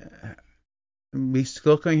thing. We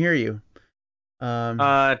still can't hear you. Um,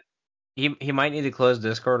 Uh, he might need to close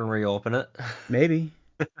Discord and reopen it. maybe.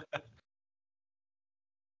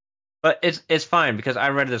 But it's fine because I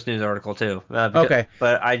read this news article too. Okay.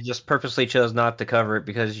 But I just purposely chose not to cover it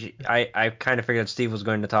because I kind of figured Steve was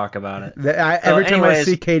going to talk about it. So, Every time I anyways,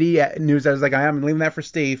 see KD news, I was like, I'm leaving that for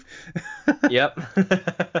Steve. yep.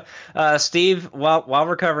 Steve, while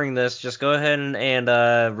we're covering this, just go ahead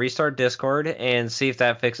and restart Discord and see if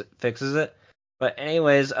that fixes it. But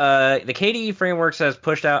anyways, the KDE Frameworks has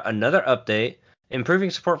pushed out another update, improving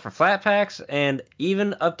support for Flatpaks and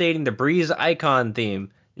even updating the Breeze icon theme.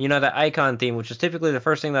 You know, that icon theme, which is typically the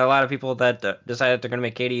first thing that a lot of people that decide that they're going to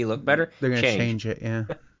make KDE look better, They're gonna change. change it, yeah.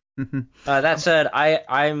 That said,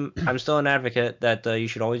 I'm still an advocate that you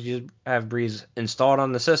should always have Breeze installed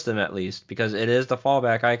on the system at least because it is the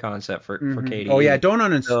fallback icon set for KDE. Oh yeah, So,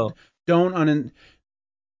 don't uninstall.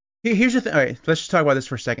 Here's the thing. All right, let's just talk about this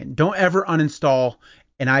for a second. Don't ever uninstall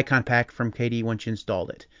an icon pack from KDE once you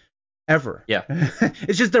installed it. Ever. yeah.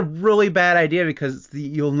 It's just a really bad idea because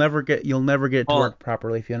you'll never get it to Well, work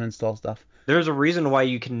properly if you uninstall stuff. there's a reason why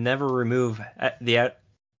you can never remove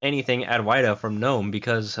anything Adwaita from GNOME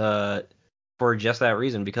because for just that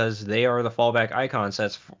reason because they are the fallback icon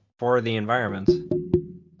sets for the environments.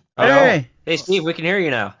 Hey. Hey Steve, we can hear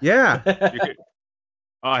you now. Yeah.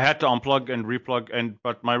 I had to unplug and replug,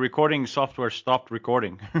 but my recording software stopped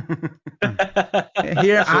recording.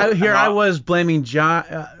 I was blaming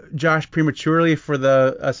Josh prematurely for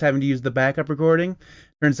us having to use the backup recording.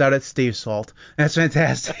 Turns out it's Steve's fault. That's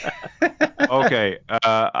fantastic. Okay,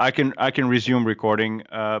 I can resume recording,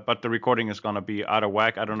 but the recording is gonna be out of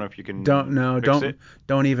whack. I don't know if you can fix it.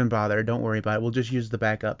 Don't even bother. Don't worry about it. We'll just use the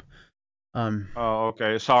backup. Oh,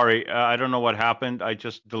 okay. Sorry, I don't know what happened. I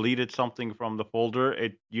just deleted something from the folder.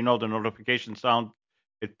 The notification sound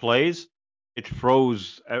it plays, it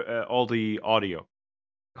froze all the audio.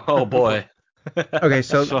 Oh boy. Okay,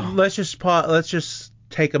 so So- let's just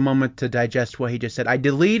take a moment to digest what he just said. I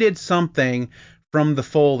deleted something from the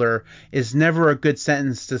folder is never a good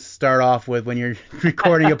sentence to start off with when you're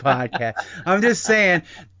recording a podcast. I'm just saying,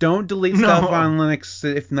 don't delete stuff on Linux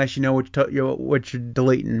unless you know what you're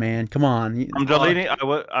deleting, man. Come on. I'm deleting. I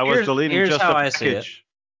was deleting here's just how a I see it. package.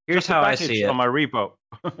 Here's Just a how I package see it. on my repo.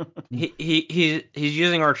 He's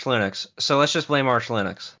using Arch Linux, so let's just blame Arch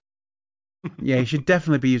Linux. Yeah, you should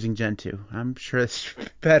definitely be using Gentoo. I'm sure it's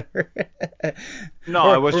better. No,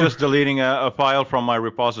 I was just deleting a file from my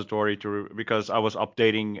repository because I was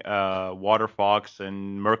updating WaterFox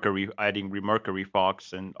and Mercury, adding Mercury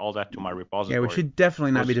Fox and all that to my repository. Yeah, we should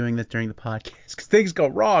definitely not be doing this during the podcast because things go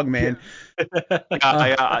wrong, man.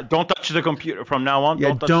 Don't touch the computer from now on.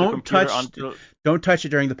 Yeah, don't touch the computer don't touch it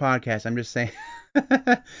during the podcast. I'm just saying.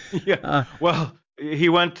 Yeah. Well, he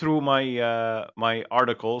went through my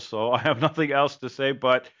article, so I have nothing else to say.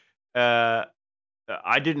 But I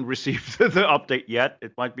didn't receive the update yet.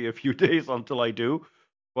 It might be a few days until I do,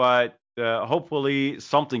 but hopefully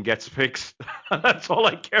something gets fixed. That's all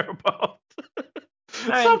I care about.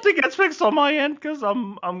 Something gets fixed on my end because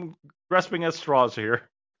I'm grasping at straws here.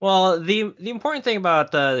 Well, the important thing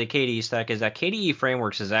about the KDE stack is that KDE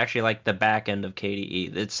Frameworks is actually like the back end of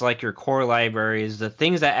KDE. It's like your core libraries, the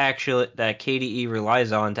things that KDE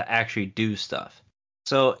relies on to actually do stuff.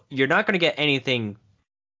 So you're not going to get anything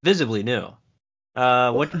visibly new.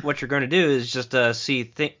 What you're going to do is just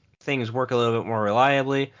see things work a little bit more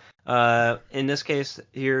reliably. In this case,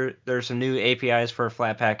 here there's some new APIs for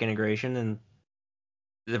Flatpak integration and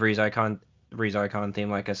the Breeze icon theme,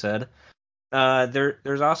 like I said.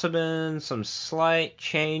 There's also been some slight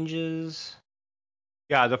changes.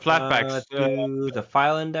 Yeah, the Flatpaks to the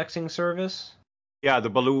file indexing service. Yeah, the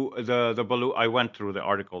Baloo. I went through the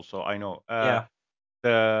article, so I know. Yeah.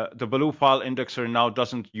 The Baloo file indexer now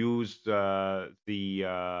doesn't use the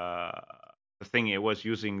thing. It was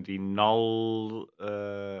using the null.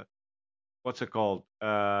 What's it called?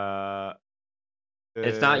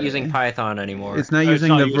 It's not using Python anymore. It's not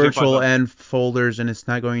using the virtual env folders, and it's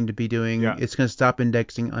not going to be doing. Yeah. It's going to stop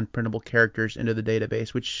indexing unprintable characters into the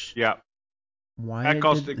database, which. Yeah. Why? That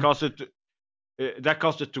caused it to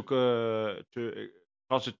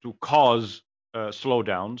cause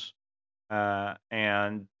slowdowns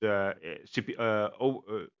and high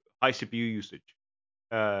CPU usage.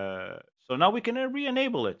 So now we can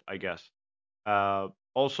re-enable it, I guess.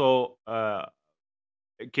 Also,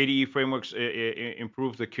 KDE Frameworks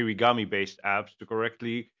improve the Kirigami-based apps to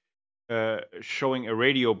correctly showing a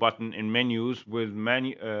radio button in menus with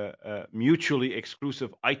mutually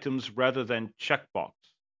exclusive items rather than checkbox.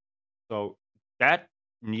 So that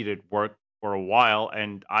needed work for a while,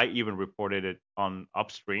 and I even reported it on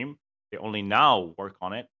Upstream. They only now work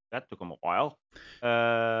on it. That took them a while.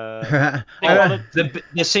 The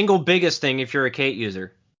single biggest thing if you're a Kate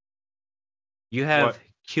user, you have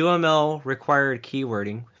QML required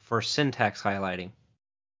keywording for syntax highlighting.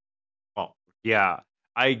 Well, yeah.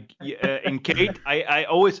 In Kate, I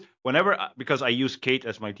always because I use Kate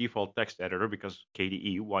as my default text editor because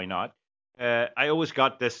KDE, why not? I always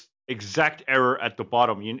got this exact error at the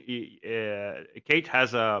bottom. Kate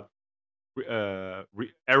has a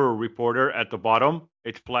error reporter at the bottom.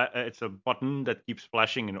 It's a button that keeps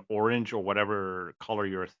flashing in orange or whatever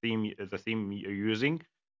color the theme you're using.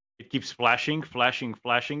 It keeps flashing.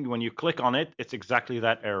 When you click on it, it's exactly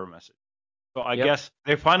that error message. So I guess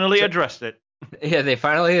they finally addressed it. Yeah, they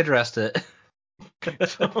finally addressed it.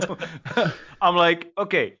 So I'm like,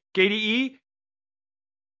 okay, KDE.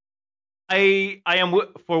 I am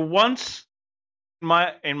for once in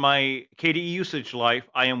my KDE usage life,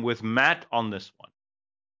 I am with Matt on this one.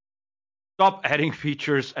 Stop adding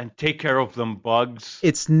features and take care of them bugs.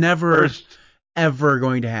 It's never ever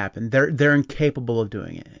going to happen. They're incapable of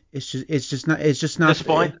doing it. It's just not. This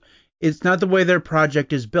point. It's not the way their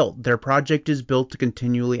project is built. Their project is built to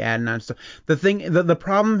continually add on stuff. The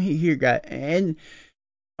problem here, guys, and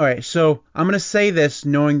all right, so I'm going to say this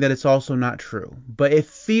knowing that it's also not true, but it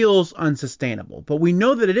feels unsustainable. But we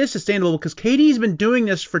know that it is sustainable because KDE's been doing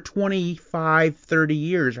this for 25, 30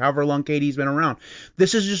 years, however long KDE's been around.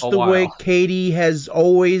 This is just the way KDE has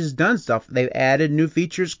always done stuff. They've added new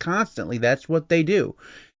features constantly. That's what they do.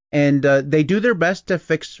 And they do their best to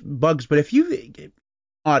fix bugs. But if you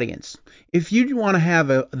want to have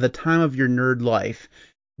the time of your nerd life,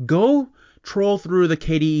 go troll through the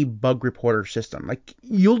KDE bug reporter system. Like,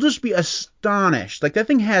 you'll just be astonished. Like, that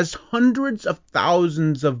thing has hundreds of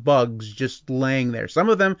thousands of bugs just laying there. Some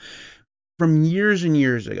of them from years and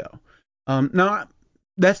years ago. Now,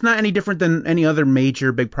 that's not any different than any other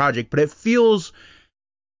major big project, but it feels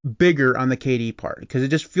bigger on the KDE part because it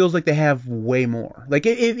just feels like they have way more. Like,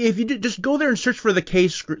 if you just go there and search for the K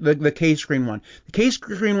screen one, the K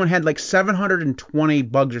screen one had like 720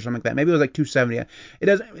 bugs or something like that. Maybe it was like 270.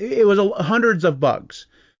 It was hundreds of bugs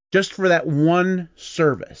just for that one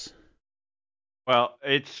service. Well,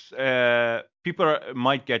 it's people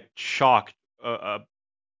might get shocked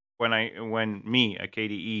when me, a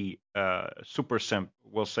KDE super simp,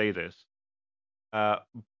 will say this,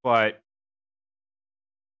 but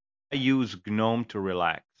I use GNOME to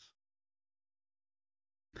relax.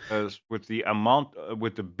 Because with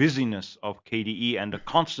the busyness of KDE and the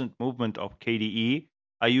constant movement of KDE,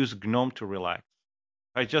 I use GNOME to relax.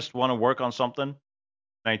 I just want to work on something, and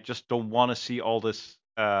I just don't want to see all this.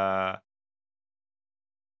 Not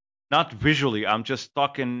visually. I'm just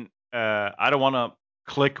talking. I don't want to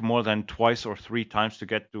click more than twice or three times to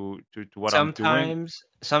get to what I'm doing.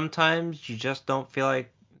 Sometimes you just don't feel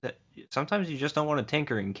like that. Sometimes you just don't want to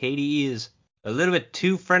tinker, and KDE is a little bit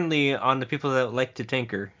too friendly on the people that like to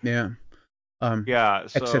tinker. Yeah. Yeah.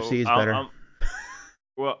 So XFCE is better.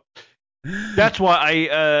 Well, that's why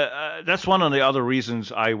that's one of the other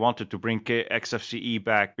reasons I wanted to bring XFCE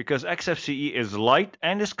back, because XFCE is light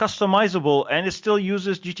and is customizable and it still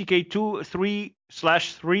uses GTK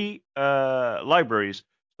 3/3 libraries.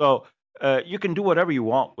 So you can do whatever you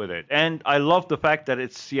want with it. And I love the fact that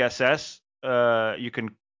it's CSS.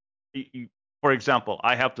 For example,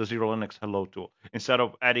 I have the Zero Linux Hello tool. Instead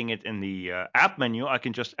of adding it in the app menu, I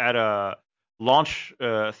can just add a launch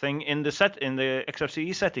thing in the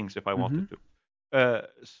XFCE settings if I wanted to.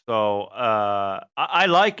 So I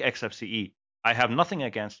like XFCE. I have nothing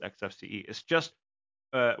against XFCE. It's just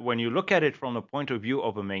when you look at it from the point of view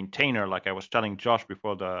of a maintainer, like I was telling Josh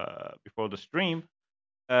before the stream,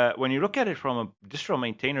 when you look at it from a distro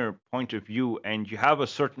maintainer point of view, and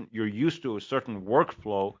you're used to a certain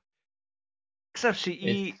workflow,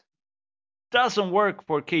 XFCE doesn't work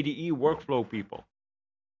for KDE workflow people.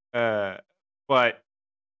 But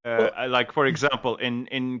like, for example,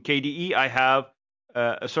 in KDE, I have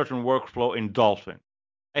a certain workflow in Dolphin.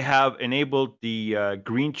 I have enabled the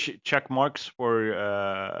green check marks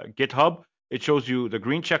for GitHub. It shows you the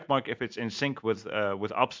green check mark if it's in sync with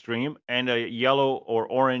upstream, and a yellow or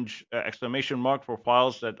orange exclamation mark for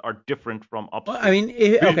files that are different from upstream. Well, I mean,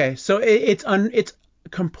 okay, so it's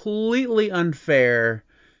completely unfair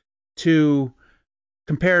to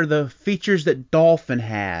compare the features that Dolphin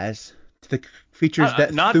has to the features that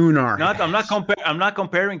Thunar has. I'm not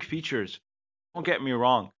comparing features. Don't get me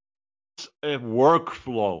wrong. It's a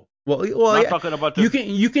workflow. Well, I'm not talking about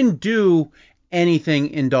you can do anything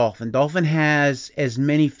in Dolphin. Dolphin has as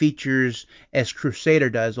many features as Crusader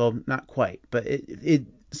does. Well, not quite, but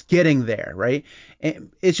it's getting there, right?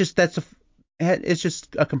 And it's just it's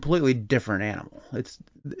just a completely different animal. It's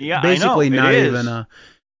basically not even a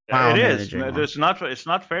file manager. It's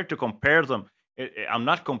not fair to compare them. I'm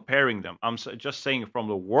not comparing them. I'm just saying from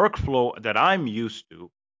the workflow that I'm used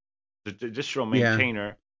to, the distro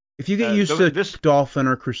maintainer, If you get used to this Dolphin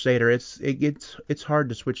or Crusader, it's hard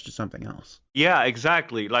to switch to something else. Yeah,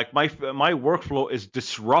 exactly. Like my workflow is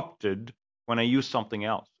disrupted when I use something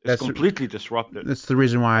else. It's That's completely disrupted. that's the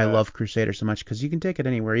reason why I Uh, love Crusader so much, because you can take it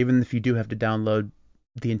anywhere, even if you do have to download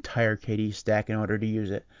the entire KDE stack in order to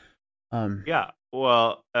use it. yeah.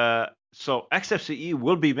 Well, so XFCE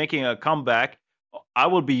will be making a comeback. I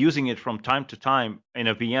will be using it from time to time in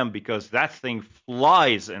a VM because that thing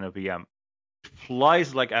flies in a VM. It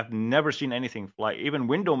flies like I've never seen anything fly. Even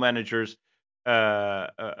window managers,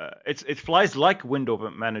 it flies like window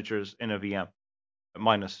managers in a VM,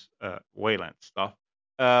 minus Wayland stuff.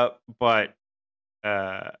 But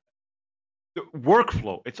uh, the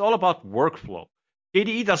workflow. It's all about workflow.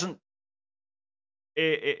 KDE doesn't.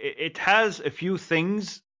 It has a few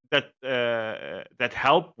things that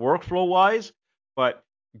help workflow wise, but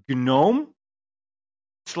GNOME,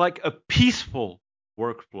 it's like a peaceful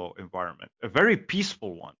workflow environment, a very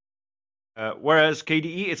peaceful one. Whereas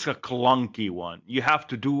KDE, it's a clunky one. You have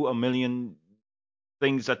to do a million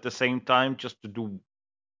things at the same time just to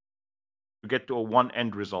get to a one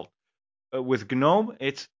end result. With GNOME,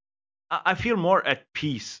 I feel more at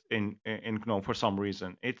peace in GNOME for some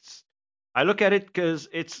reason. I look at it because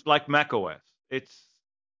it's like Mac OS. It's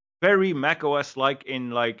very Mac OS like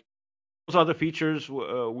in like those other features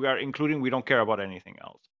we are including. We don't care about anything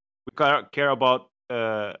else. We care about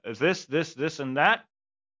this, and that.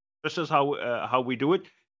 This is how we do it.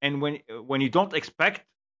 And when you don't expect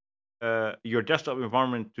your desktop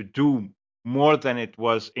environment to do more than it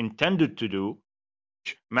was intended to do,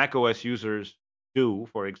 which Mac OS users do,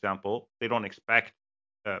 for example, they don't expect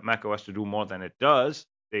Mac OS to do more than it does.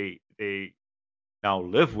 They now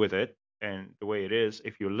live with it and the way it is.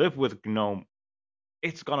 If you live with GNOME,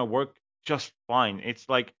 it's gonna work just fine. It's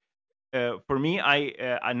like for me,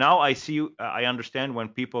 I see, I understand when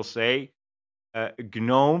people say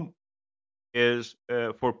GNOME is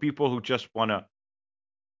for people who just wanna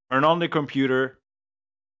turn on the computer,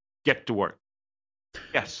 get to work.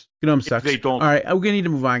 Yes. GNOME If sucks. they don't. All right, we're gonna need to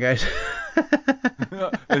move on, guys.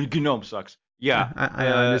 And GNOME sucks. Yeah. I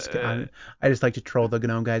know. I just like to troll the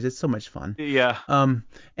GNOME guys. It's so much fun. Yeah.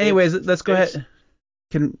 Anyways, let's go it's-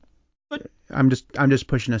 ahead. I'm just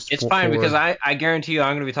pushing us. It's forward. fine because I guarantee you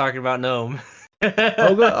I'm going to be talking about GNOME.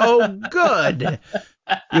 Oh, good. Oh, good.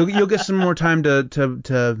 You'll get some more time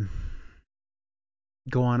to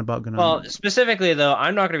go on about GNOME. Well, specifically though,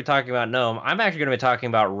 I'm not going to be talking about GNOME. I'm actually going to be talking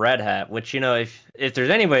about Red Hat, which if there's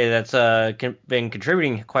anybody that's been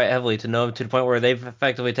contributing quite heavily to GNOME to the point where they've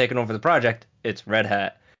effectively taken over the project, it's Red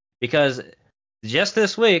Hat. Because just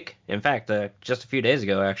this week, in fact, just a few days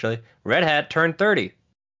ago actually, Red Hat turned 30.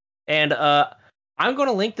 And I'm going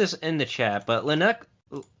to link this in the chat, but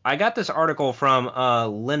I got this article from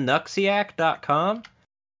Linuxiac.com.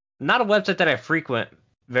 Not a website that I frequent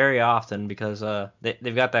very often because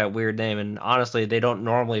they've got that weird name, and honestly, they don't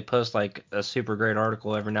normally post like a super great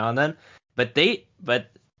article every now and then. But Bobby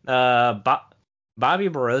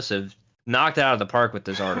Borosov knocked it out of the park with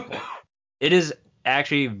this article. It is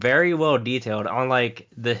actually very well detailed on like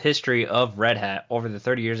the history of Red Hat over the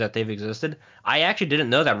 30 years that they've existed. I actually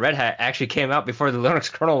didn't know that Red Hat actually came out before the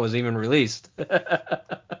Linux kernel was even released.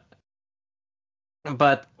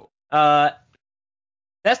 But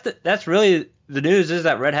that's really the news, is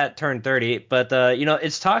that Red Hat turned 30. But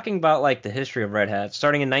it's talking about like the history of Red Hat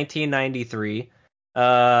starting in 1993.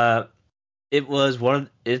 It was one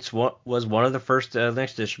of the first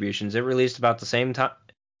Linux distributions. It released about the same time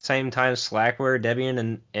Slackware,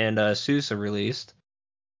 Debian, and SUSE are released,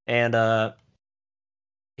 and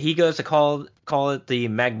he goes to call it the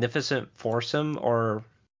Magnificent Foursome,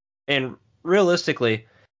 and realistically,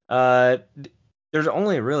 there's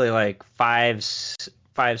only really like five,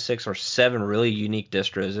 6, or 7 really unique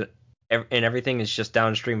distros, and everything is just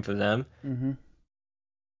downstream from them. Mm-hmm.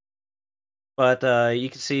 But you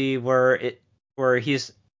can see where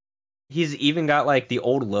he's even got like the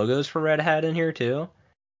old logos for Red Hat in here too,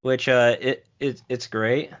 which it's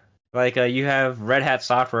great. Like you have Red Hat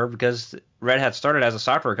Software because Red Hat started as a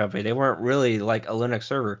software company. They weren't really like a Linux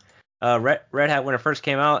server. Red Hat, when it first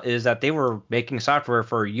came out, is that they were making software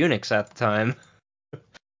for Unix at the time.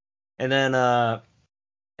 And then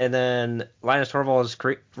Linus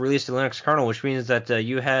Torvalds released the Linux kernel, which means that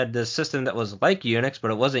you had this system that was like Unix,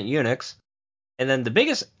 but it wasn't Unix. And then the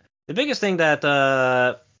biggest thing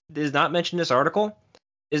that is not mentioned in this article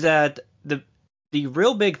is that the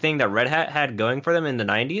real big thing that Red Hat had going for them in the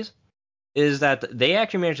 90s is that they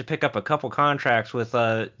actually managed to pick up a couple contracts with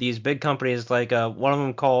these big companies, like one of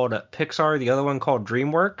them called Pixar, the other one called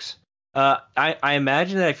DreamWorks. I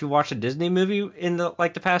imagine that if you watched a Disney movie in the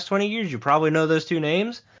past 20 years, you probably know those two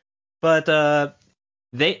names. But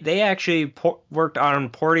They actually worked on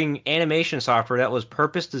porting animation software that was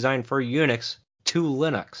purpose designed for Unix to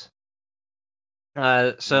Linux.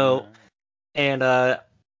 So and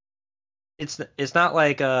it's not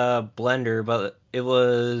like Blender, but it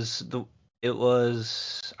was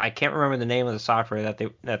I can't remember the name of the software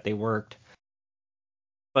that they worked,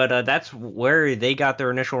 but that's where they got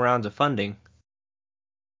their initial rounds of funding.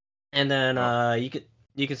 And then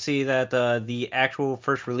you could see that the actual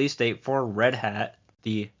first release date for Red Hat,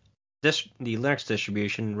 the Linux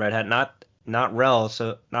distribution Red Hat, not RHEL,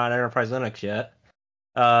 so not Enterprise Linux yet.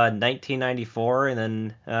 1994,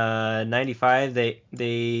 and then 95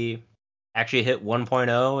 they actually hit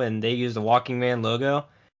 1.0, and they used the Walking Man logo.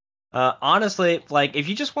 Honestly, like if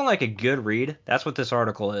you just want like a good read, that's what this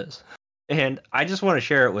article is, and I just want to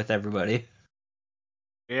share it with everybody.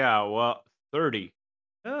 Yeah, well, 30.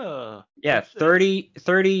 Yeah, 30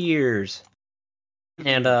 years,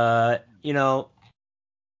 and talking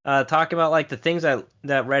about like the things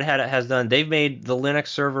that Red Hat has done, they've made the Linux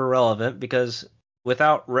server relevant because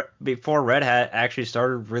before Red Hat actually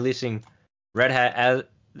started releasing Red Hat as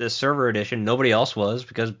the server edition, nobody else was,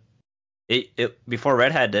 because it before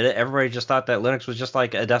Red Hat did it, everybody just thought that Linux was just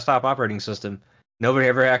like a desktop operating system. Nobody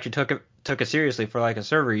ever actually took it seriously for like a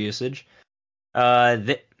server usage.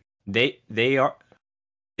 They they are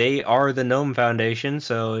they are the GNOME Foundation,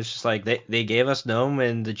 so it's just like they gave us GNOME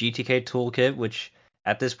and the GTK toolkit, which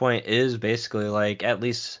at this point is basically like at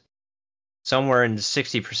least somewhere in the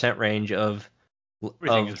 60% range of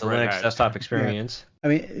Everything is the Red Linux Hat. desktop Yeah. experience. I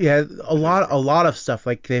mean, yeah, a lot of stuff.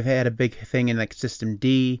 Like they've had a big thing in like System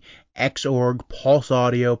D, Xorg, Pulse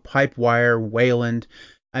Audio, Pipewire, Wayland.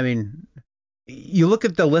 I mean, you look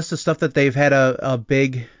at the list of stuff that they've had a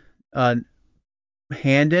big uh,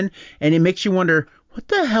 hand in, and it makes you wonder, what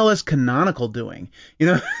the hell is Canonical doing? You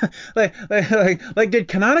know, like did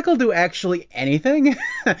Canonical do actually anything?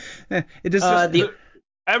 It just The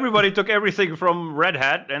Everybody took everything from Red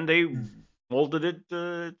Hat and they molded it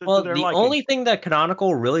to their the liking. only thing that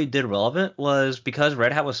Canonical really did relevant was because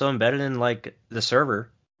Red Hat was so embedded in like the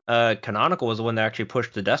server. Canonical was the one that actually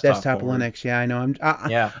pushed the desktop desktop forward. Linux. Yeah, I know.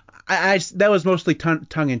 Yeah. That was mostly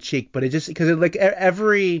tongue in cheek, but it just because like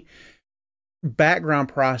every background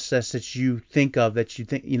process that you think of that you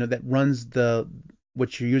think that runs the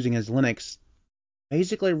what you're using as Linux,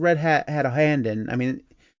 basically Red Hat had a hand in. I mean,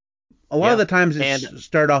 a lot of Yeah. the times it And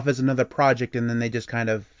started off as another project and then they just kind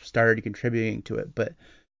of started contributing to it, but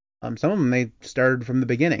some of them they started from the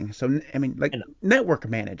beginning. So I mean, like and, Network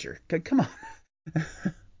Manager, come on.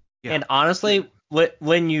 Yeah. and honestly,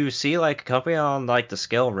 when you see like a company on like the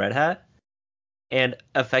scale of Red Hat and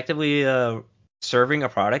effectively serving a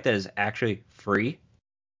product that is actually free,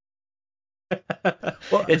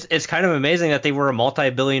 Well, it's kind of amazing that they were a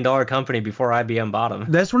multi-billion-dollar company before IBM bought them.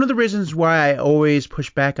 that's one of the reasons why I always push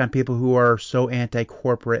back on people who are so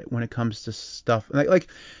anti-corporate when it comes to stuff. Like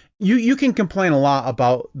you can complain a lot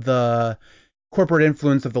about the corporate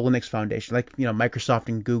influence of the Linux Foundation. Like, Microsoft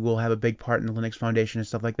and Google have a big part in the Linux Foundation and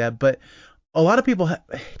stuff like that, but a lot of people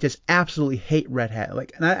just absolutely hate Red Hat.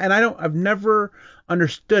 Like, I've never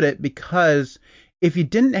understood it, because if you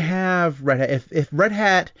didn't have Red Hat, if Red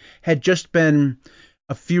Hat had just been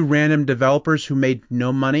a few random developers who made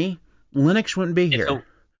no money, Linux wouldn't be And here, so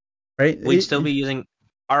right? we'd still be using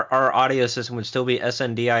our audio system would still be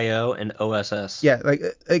SNDIO and OSS. Yeah,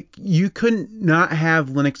 like you couldn't not have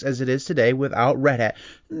Linux as it is today without Red Hat.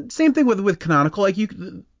 Same thing with Canonical.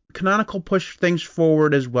 Canonical pushed things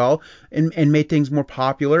forward as well, and made things more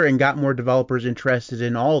popular and got more developers interested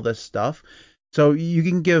in all this stuff. So you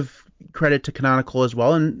can give credit to Canonical as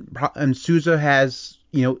well, and SUSE has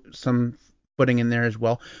some footing in there as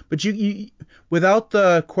well. But you without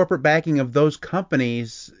the corporate backing of those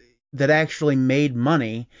companies that actually made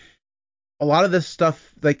money, a lot of this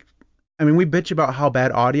stuff, like, I mean, we bitch about how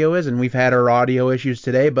bad audio is, and we've had our audio issues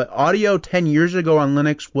today, but audio 10 years ago on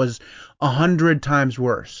Linux was 100 times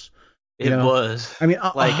worse. It was I mean,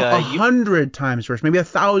 like a you. 100 times worse, maybe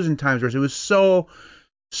 1,000 times worse. It was so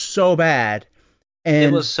bad. It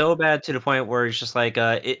And was so bad to the point where it's just like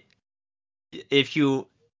if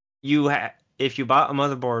if you bought a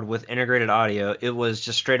motherboard with integrated audio, it was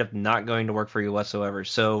just straight up not going to work for you whatsoever.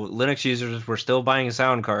 So Linux users were still buying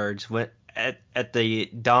sound cards when at the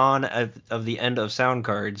dawn of the end of sound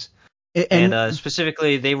cards, and and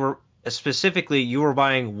specifically you were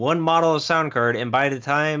buying one model of sound card, and by the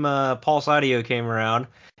time Pulse Audio came around,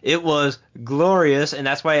 it was glorious, and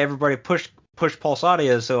that's why everybody pushed Pulse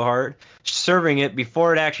Audio so hard, serving it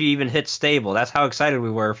before it actually even hit stable. That's how excited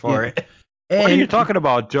we were for yeah, it. What are you and talking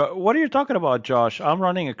about, What are you talking about, Josh? I'm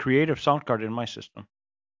running a Creative sound card in my system.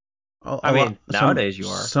 a I lot mean, nowadays you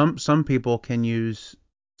are. some people can use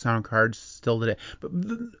sound cards still today. But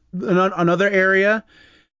another area,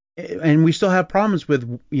 and we still have problems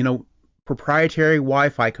with, proprietary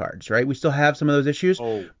Wi-Fi cards, right? We still have some of those issues.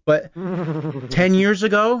 Oh. But 10 years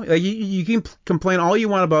ago, you can complain all you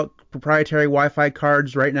want about proprietary Wi-Fi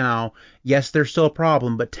cards right now. Yes, they're still a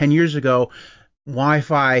problem, but 10 years ago,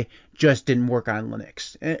 Wi-Fi just didn't work on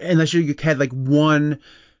Linux. Unless you had like one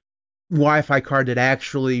Wi-Fi card that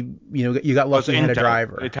actually, you got lucky and had a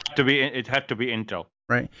driver. It had to be Intel.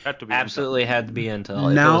 Right. Had to be Absolutely Intel. had to be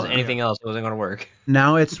Intel. Now- if it was anything else, it wasn't going to work.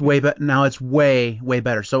 Now it's way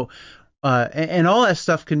better. So, and all that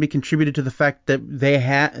stuff can be contributed to the fact that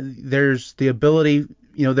there's the ability,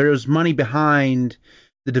 there's money behind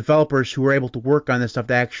the developers who were able to work on this stuff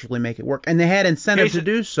to actually make it work. And they had incentive to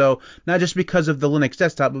do so, not just because of the Linux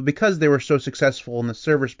desktop, but because they were so successful in the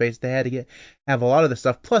server space, they had to have a lot of the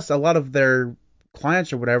stuff. Plus, a lot of their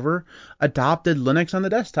clients or whatever adopted Linux on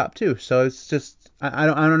the desktop too. So it's just, I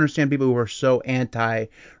don't understand people who are so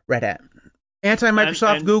anti-Red Hat.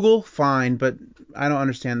 Anti-Microsoft, and Google, fine, but I don't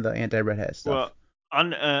understand the anti-Red Hat stuff. Well,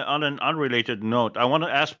 on an unrelated note, I want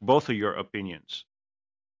to ask both of your opinions.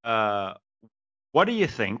 What do you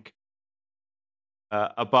think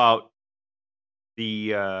about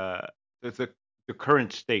the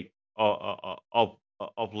current state of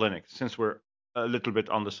Linux? Since we're a little bit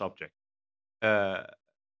on the subject, what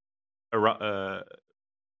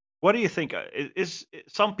do you think? Is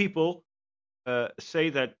some people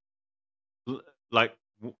say that, like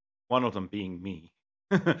one of them being me,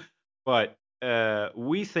 but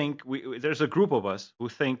there's a group of us who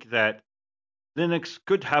think that Linux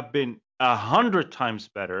could have been 100 times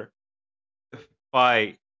better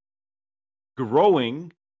by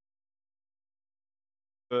growing.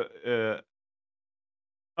 How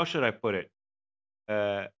should I put it?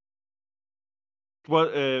 It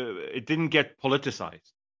didn't get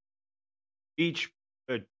politicized. Each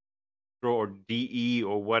or DE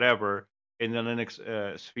or whatever in the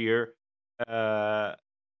Linux sphere,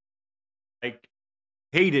 like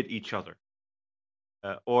hated each other,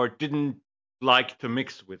 or didn't like to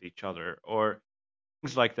mix with each other, or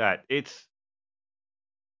things like that.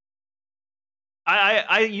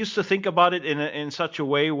 I used to think about it in such a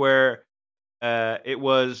way where it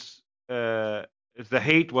was the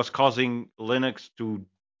hate was causing Linux to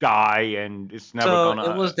die, and it's never gonna.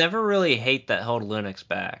 It was never really hate that held Linux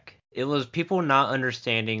back. It was people not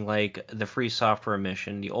understanding like the free software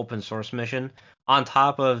mission, the open source mission, on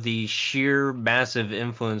top of the sheer massive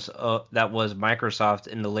influence that was Microsoft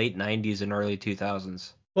in the late 90s and early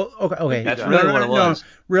 2000s. Well, okay. That's really what it was.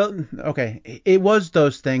 Okay, it was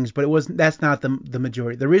those things, but that's not the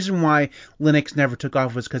majority. The reason why Linux never took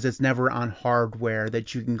off was because it's never on hardware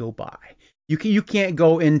that you can go buy. You can't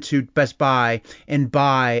go into Best Buy and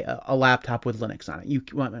buy a laptop with Linux on it. You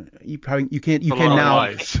can't. You can now.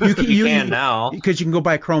 You can now because you can go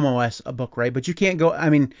buy Chrome OS a book, right? But you can't go. I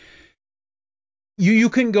mean, you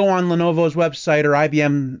couldn't go on Lenovo's website or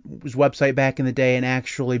IBM's website back in the day and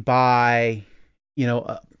actually buy,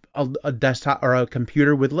 a desktop or a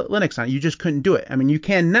computer with Linux on it. You just couldn't do it. I mean, you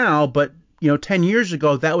can now, but 10 years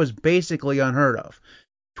ago that was basically unheard of.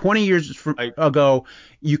 20 years ago,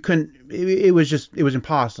 you couldn't. It was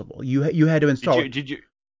impossible. You had to install it. Did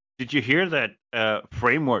you hear that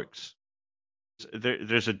Frameworks?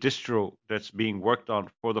 There's a distro that's being worked on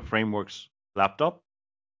for the Frameworks laptop.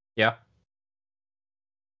 Yeah.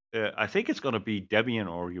 I think it's going to be Debian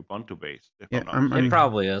or Ubuntu based. It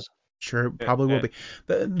probably is. Sure, it probably will be.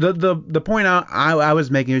 The point I was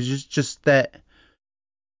making is just that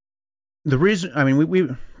the reason. I mean, we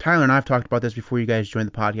Tyler and I've talked about this before you guys joined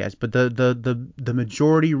the podcast, but the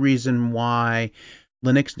majority reason why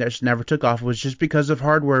Linux just never took off was just because of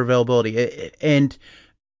hardware availability, and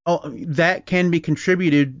that can be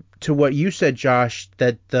contributed to what you said, Josh,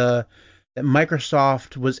 that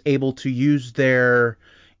Microsoft was able to use their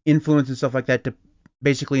influence and stuff like that to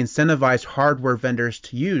basically incentivize hardware vendors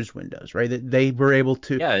to use Windows, right? That they were able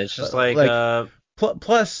to. Yeah, it's just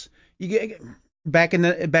plus you get back in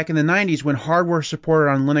the 90s when hardware support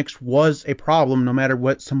on Linux was a problem, no matter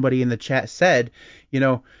what somebody in the chat said.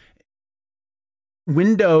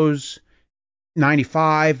 Windows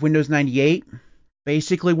 95, Windows 98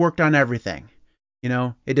 basically worked on everything. It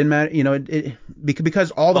didn't matter. Because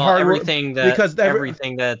all the hardware, everything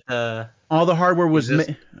that all the hardware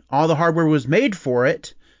was made for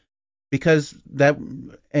it, because that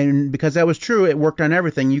was true. It worked on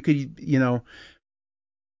everything. You could,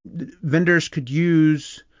 vendors could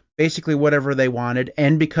use basically whatever they wanted,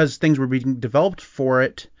 and because things were being developed for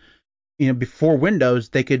it, before Windows,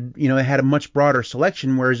 they could, it had a much broader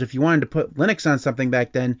selection. Whereas if you wanted to put Linux on something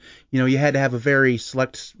back then, you had to have a very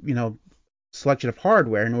select, selection of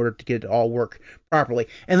hardware in order to get it all work properly.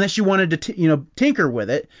 Unless you wanted to, tinker with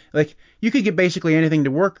it. Like, you could get basically anything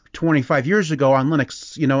to work 25 years ago on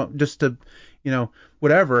Linux, just to,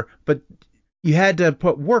 whatever. But you had to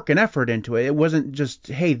put work and effort into it. It wasn't just,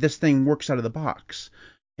 hey, this thing works out of the box.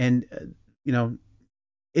 And,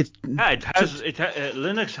 it's Yeah,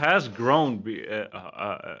 Linux has grown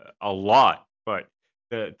a lot, but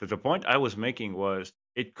the point I was making was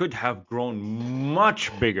it could have grown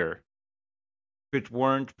much bigger if it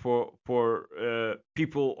weren't for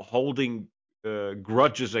people holding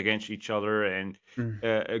grudges against each other and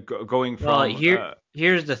mm, going Well, from.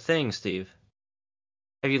 here's the thing, Steve.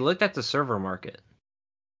 Have you looked at the server market?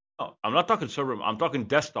 No, I'm not talking server. I'm talking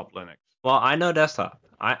desktop Linux. Well, I know desktop.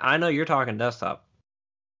 I know you're talking desktop.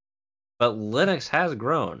 But Linux has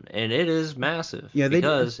grown, and it is massive yeah, they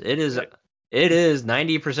because it is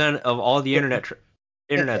 90% of all the internet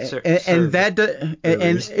and that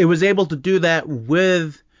and servers. it was able to do that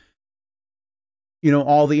with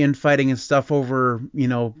all the infighting and stuff over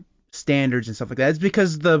standards and stuff like that. It's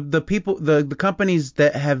because the people the companies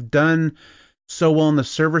that have done so well in the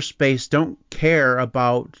server space don't care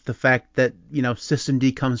about the fact that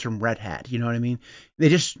systemd comes from Red Hat. You know what I mean? They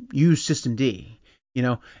just use systemd.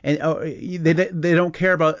 And they don't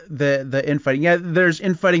care about the infighting. Yeah, there's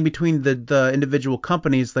infighting between the individual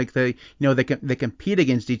companies, like they compete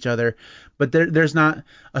against each other, but there's not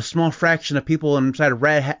a small fraction of people inside of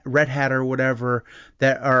Red Hat or whatever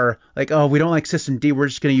that are like, oh, we don't like systemd, we're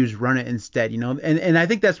just going to use run it instead. And I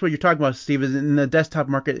think that's what you're talking about, Steve, is in the desktop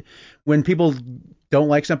market, when people don't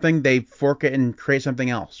like something, they fork it and create something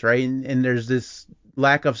else, right? And there's this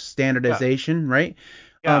lack of Yeah, standardization, right?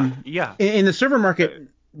 yeah, yeah. In the server market,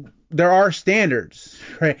 there are standards,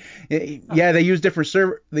 right? Yeah. Yeah, they use different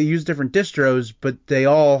distros, but they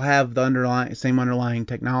all have the same underlying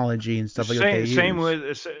technology and stuff like that they Same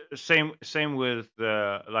use. with same with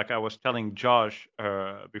like I was telling Josh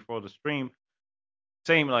before the stream.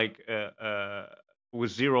 Same like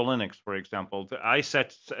with Zero Linux, for example. I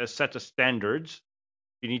set a set of standards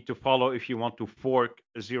you need to follow if you want to fork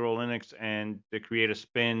Zero Linux and to create a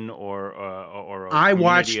spin or a I community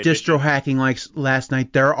watched distro edition. hacking like last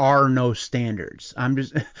night. There are no standards. I'm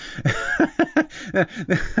just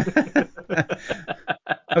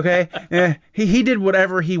okay. He did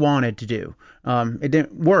whatever he wanted to do. It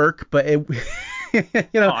didn't work, but it you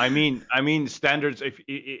No, know I mean standards.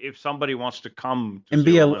 If somebody wants to come to and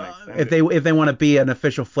be Zero a Linux, and if they want to be an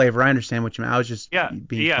official flavor. I understand what you mean. I was just yeah,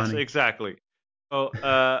 being yes, funny. exactly. So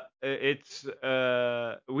it's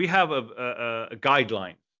we have a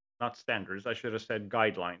guideline, not standards. I should have said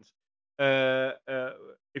guidelines.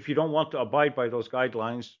 If you don't want to abide by those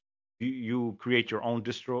guidelines, you create your own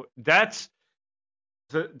distro. That's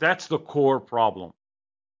the core problem.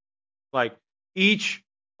 Like each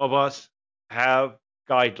of us have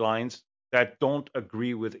guidelines that don't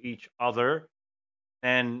agree with each other,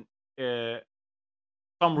 and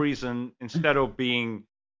some reason instead of being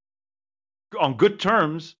on good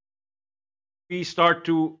terms, we start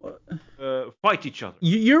to fight each other.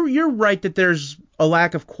 You're right that there's a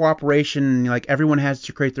lack of cooperation. Like, everyone has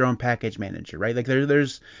to create their own package manager, right? Like,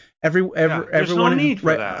 there's Yeah, there's no everyone, need for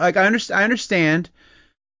right? that. Like, I understand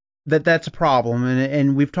that that's a problem,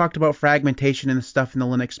 and we've talked about fragmentation and stuff in the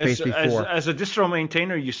Linux space before. As a distro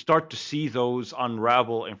maintainer, you start to see those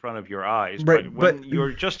unravel in front of your eyes, Right, but but when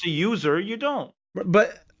you're just a user, you don't.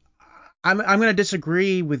 but I'm going to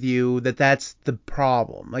disagree with you that that's the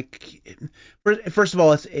problem. Like, first of all,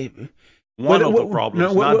 One whether of the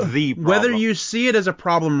problems, not the whether problem. you see it as a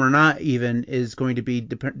problem or not, even, is going to be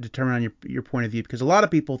determined on your point of view, because a lot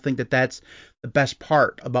of people think that that's the best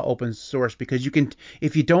part about open source, because you can,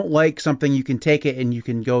 if you don't like something, you can take it and you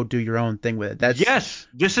can go do your own thing with it. That's Yes,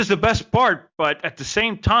 this is the best part, but at the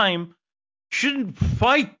same time, you shouldn't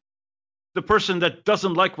fight the person that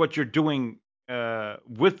doesn't like what you're doing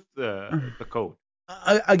with the code.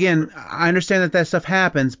 again, I understand that stuff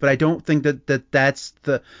happens, but I don't think that's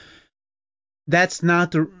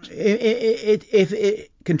not the if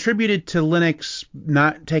it contributed to Linux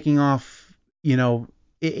not taking off,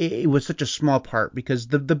 it was such a small part, because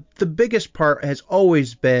the biggest part has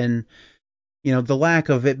always been, the lack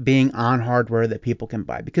of it being on hardware that people can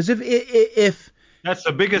buy. Because if That's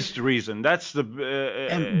the biggest reason. That's the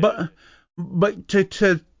and but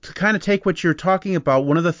to kind of take what you're talking about,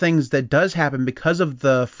 one of the things that does happen because of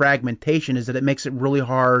the fragmentation is that it makes it really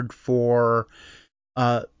hard for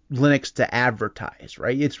uh, Linux to advertise,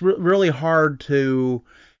 right? It's really hard to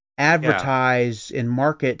yeah. advertise and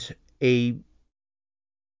market a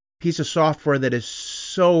piece of software that is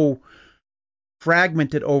so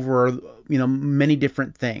fragmented over, many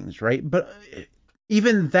different things, right? But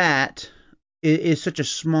even that, is such a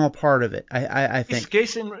small part of it. I think.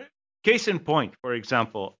 Case in point, for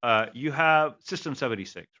example, you have System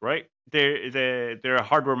 76, right? They're a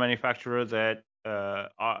hardware manufacturer that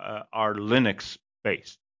are Linux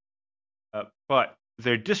based, but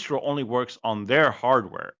their distro only works on their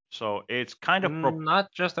hardware, so it's kind of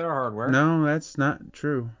Not just their hardware. No, that's not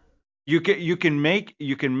true. you can make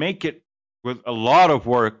it with a lot of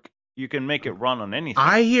work. You can make it run on anything.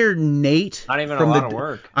 I hear Nate Not even a from lot of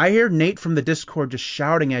work. I hear Nate from the Discord just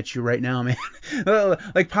shouting at you right now, man.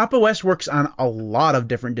 Like Papa West works on a lot of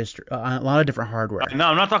different a lot of different hardware. No,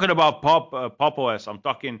 I'm not talking about Pop OS. I'm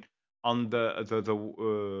talking on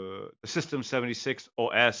the System 76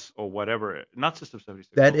 OS or whatever. Not System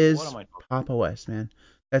 76. That What is am I talking? Papa West, man.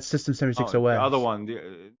 That's System 76 Oh, OS. the other one.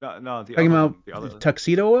 The Talking other about one. The other.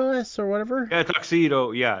 Tuxedo OS or whatever. Yeah,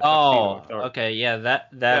 Tuxedo. Yeah, Oh, Tuxedo. Sorry. okay, yeah, that's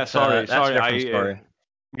Yeah, sorry. that's a different I story.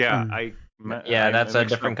 yeah, Um, Yeah, I that's a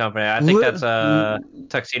mixed different up. company. I think that's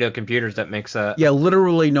Tuxedo Computers that makes that. Yeah,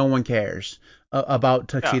 literally no one cares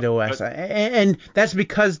about Yeah, Tuxedo OS, but and that's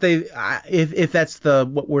because if that's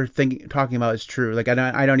what we're talking about is true, like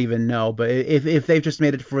I don't even know, but if they've just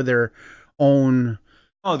made it for their own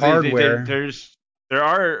oh, hardware. there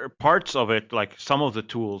are parts of it, like some of the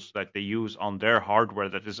tools that they use on their hardware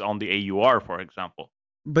that is on the AUR, for example.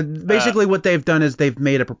 But basically, what they've done is they've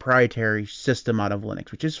made a proprietary system out of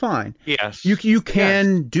Linux, which is fine. Yes. You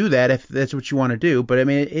can do that if that's what you want to do, but I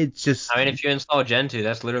mean, it's just. I mean, if you install Gentoo,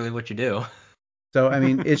 that's literally what you do. So I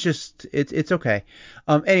mean, it's just it's okay.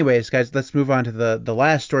 Anyways, guys, let's move on to the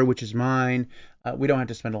last story, which is mine. We don't have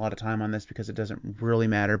to spend a lot of time on this because it doesn't really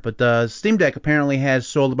matter. But the Steam Deck apparently has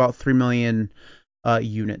sold about 3 million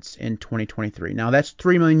units in 2023. Now that's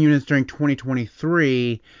 3 million units during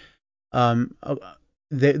 2023.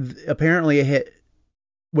 Apparently it hit.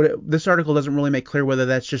 This article doesn't really make clear whether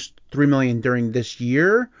that's just 3 million during this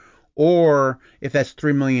year or if that's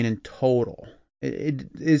 3 million in total.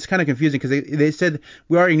 It's kind of confusing because they said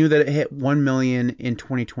we already knew that it hit 1 million in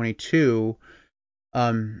 2022.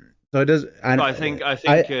 So it does. I think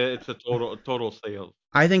it's a total sales.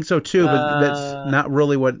 I think so too, but that's not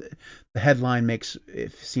really what the headline makes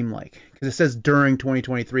it seem like, because it says during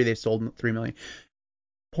 2023 they sold 3 million.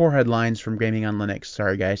 Poor headlines from Gaming on Linux.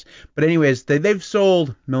 Sorry, guys. But anyways, they've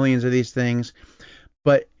sold millions of these things.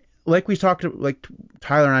 But like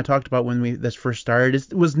Tyler and I talked about when this first started,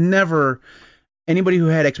 it was never anybody who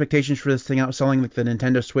had expectations for this thing outselling like the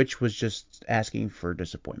Nintendo Switch was just asking for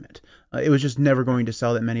disappointment. It was just never going to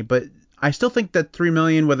sell that many. But I still think that 3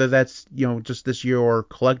 million, whether that's just this year or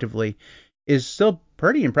collectively, is still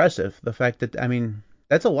pretty impressive. The fact that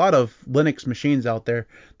that's a lot of Linux machines out there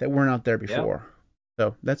that weren't out there before. Yep.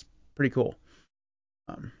 So that's pretty cool.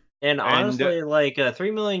 And honestly, like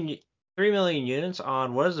 3 million units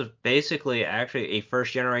on what is basically actually a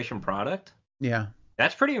first generation product. Yeah.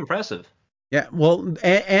 That's pretty impressive. Yeah. Well,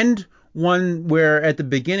 and one where at the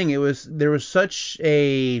beginning there was such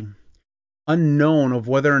a unknown of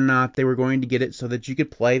whether or not they were going to get it so that you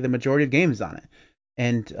could play the majority of games on it.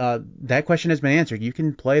 And that question has been answered. You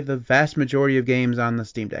can play the vast majority of games on the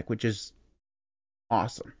Steam Deck, which is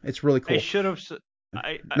awesome. It's really cool. I should have.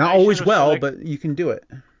 Not always well, but you can do it.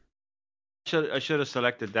 I should have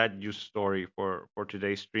selected that news story for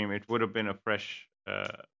today's stream. It would have been a fresh. And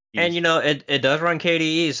it does run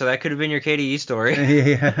KDE, so that could have been your KDE story.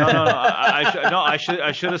 Yeah. No.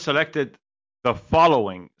 I should have selected the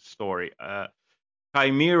following story.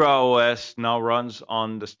 Chimera OS now runs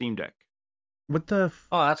on the Steam Deck. What the?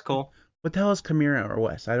 Oh, that's cool. What the hell is Chimera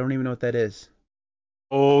OS? I don't even know what that is.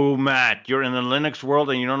 Oh, Matt, you're in the Linux world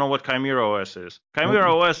and you don't know what Chimera OS is.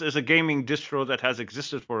 Chimera OS is a gaming distro that has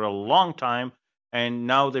existed for a long time, and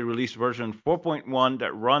now they released version 4.1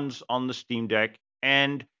 that runs on the Steam Deck,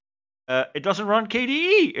 and it doesn't run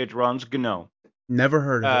KDE. It runs GNOME. Never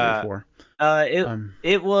heard of it before.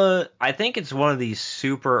 It was. I think it's one of these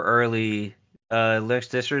super early Linux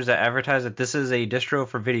distros that advertise that this is a distro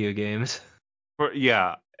for video games.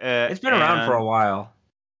 It's been around for a while.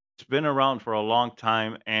 It's been around for a long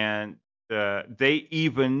time, and they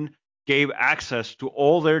even gave access to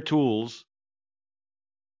all their tools.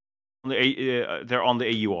 They're on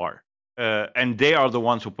the AUR, and they are the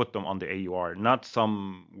ones who put them on the AUR, not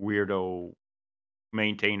some weirdo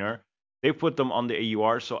maintainer. They put them on the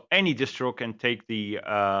AUR, so any distro can take the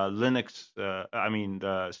Linux,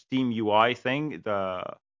 the Steam UI thing.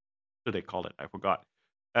 What do they call it? I forgot.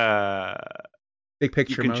 Big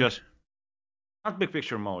picture mode. Not big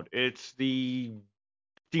picture mode. It's the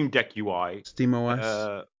Steam Deck UI. Steam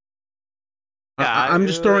OS. I'm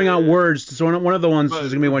just throwing out words. So one of the ones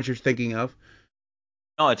is gonna be what you're thinking of.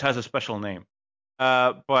 No, it has a special name.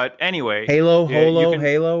 But anyway.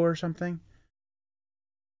 Halo or something.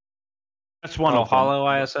 That's one of them. Hollow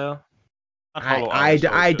ISO. Not Hollow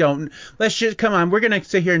ISO. don't. Let's just come on. We're gonna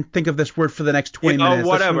sit here and think of this word for the next 20 minutes.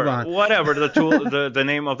 Whatever, Let's move on. whatever the tool, the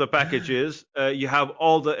name of the package is. You have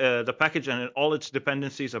all the package and all its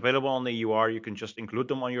dependencies available on the UR. You can just include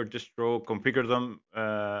them on your distro, configure them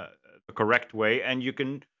the correct way, and you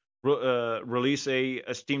can release a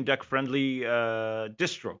Steam Deck friendly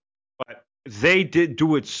distro. But they did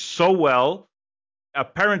do it so well.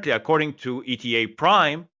 Apparently, according to ETA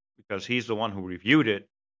Prime, because he's the one who reviewed it,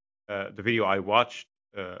 the video I watched,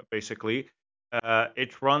 basically,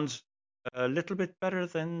 it runs a little bit better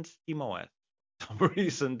than SteamOS. For some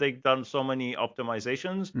reason, they've done so many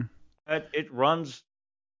optimizations that it runs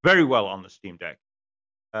very well on the Steam Deck.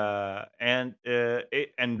 And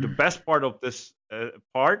the best part of this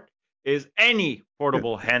part is any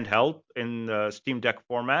portable handheld in the Steam Deck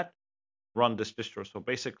format run this distro. So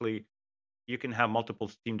basically, you can have multiple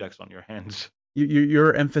Steam Decks on your hands.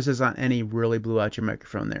 Your emphasis on any really blew out your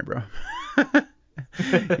microphone there, bro.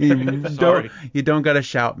 You don't gotta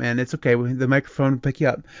shout, man. It's okay. The microphone will pick you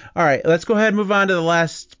up. All right, let's go ahead and move on to the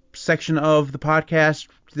last section of the podcast.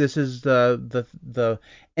 This is the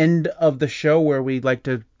end of the show where we like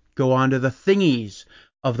to go on to the thingies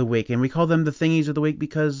of the week, and we call them the thingies of the week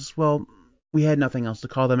because, well, we had nothing else to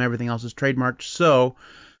call them. Everything else is trademarked. So,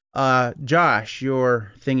 Josh,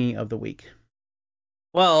 your thingy of the week.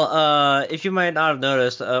 Well, if you might not have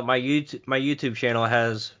noticed, my YouTube channel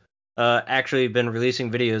has actually been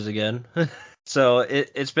releasing videos again. So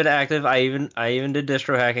it's been active. I even did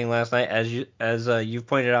distro hacking last night, as you've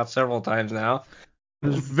pointed out several times now. I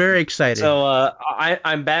was very excited. So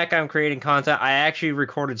I'm back. I'm creating content. I actually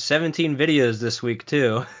recorded 17 videos this week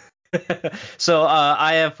too. So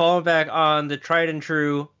I have fallen back on the tried and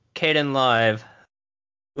true Kdenlive,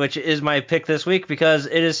 which is my pick this week because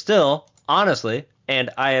it is still, honestly, and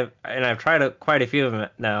I've tried quite a few of them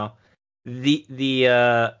now,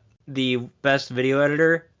 the best video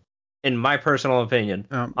editor in my personal opinion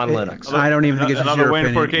on Linux. I don't even think it's another win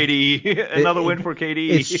opinion. for KDE. Another win for KDE.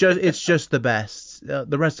 It's just the best.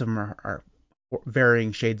 The rest of them are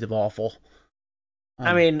varying shades of awful.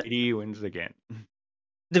 I mean, KDE wins again.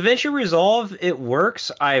 DaVinci Resolve, it works.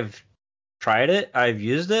 I've tried it. I've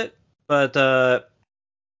used it, but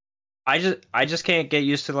I just can't get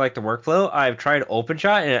used to like the workflow. I've tried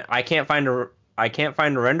OpenShot and I can't find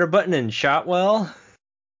a render button in Shotwell.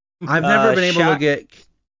 I've never been able to get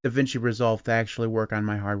DaVinci Resolve to actually work on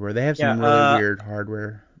my hardware. They have some really weird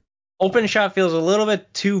hardware. OpenShot feels a little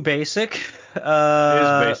bit too basic. It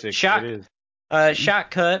is basic. Shot, it is.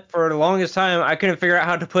 Shotcut, for the longest time, I couldn't figure out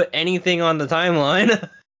how to put anything on the timeline.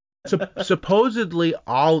 Supposedly,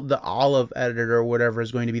 the Olive editor or whatever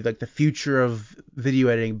is going to be like the future of video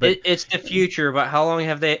editing. But it's the future. But how long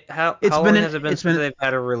have they? How long has it been since they've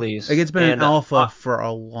had a release? Like it's been an alpha for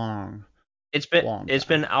a long. It's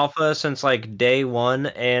been alpha since like day one,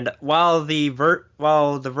 and while the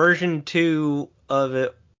version 2 of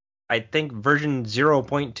it, I think version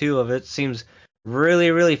 0.2 of it seems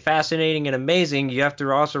really, really fascinating and amazing, you have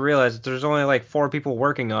to also realize that there's only like 4 people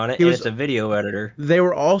working on it, and it's a video editor. They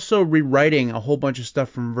were also rewriting a whole bunch of stuff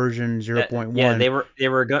from version 0.1. Yeah,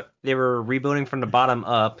 they were rebuilding from the bottom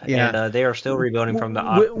up, and they are still rebuilding from the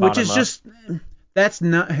bottom up. Which is just, that's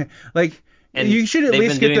not like. And you should at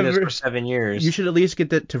least get this for 7 years. You should at least get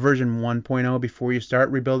to version 1.0 before you start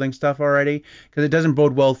rebuilding stuff already, because it doesn't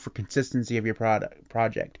bode well for consistency of your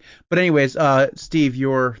project. But anyways, Steve,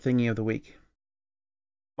 your thingy of the week.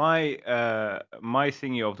 My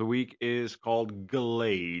thingy of the week is called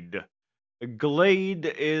Glade.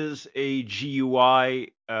 Glade is a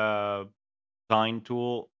GUI design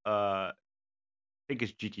tool. I think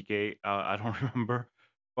it's GTK. I don't remember.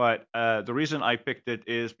 But the reason I picked it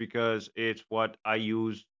is because it's what I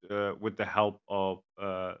used with the help of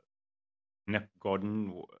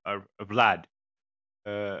Nepgodin, Vlad,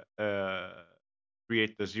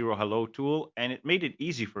 create the Zero Hello tool, and it made it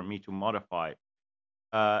easy for me to modify.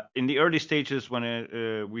 In the early stages,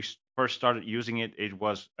 when we first started using it, it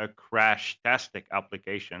was a crash-tastic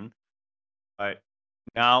application. But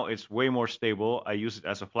now it's way more stable. I use it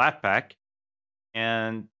as a Flatpak,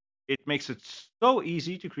 and it makes it so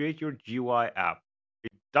easy to create your GUI app.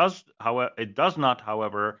 It does not,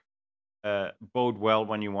 however, bode well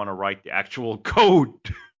when you want to write the actual code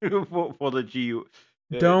for the GUI.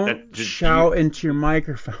 Don't shout into your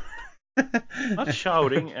microphone. Not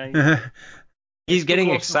shouting. He's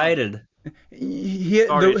getting excited. Sorry,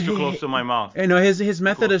 it's too close to my mouth. You know, his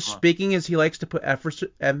method of speaking is he likes to put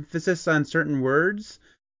emphasis on certain words.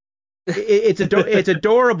 It's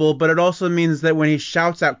adorable, but it also means that when he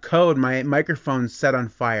shouts out code, my microphone's set on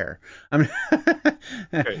fire. I'm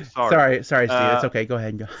Okay, sorry. sorry, Steve. It's Uh, okay. Go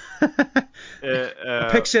ahead and go. I'll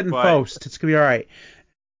fix it in but post. It's gonna be all right.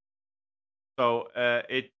 so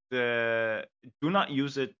it do not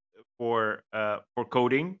use it for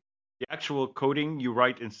coding. The actual coding you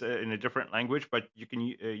write in a different language, but you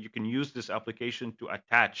can use this application to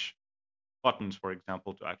attach buttons, for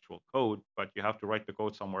example, to actual code, but you have to write the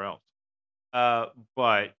code somewhere else.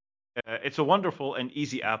 But it's a wonderful and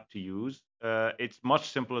easy app to use. It's much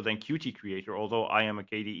simpler than Qt Creator, although I am a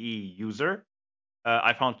KDE user.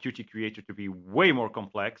 I found Qt Creator to be way more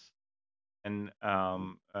complex than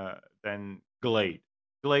Glade.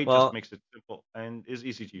 Glade just Well, makes it simple and is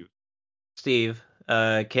easy to use. Steve,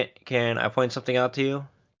 can I point something out to you?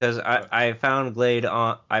 Because Uh, I found Glade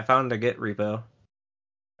on I found the Git repo,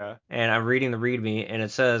 yeah. and I'm reading the README, and it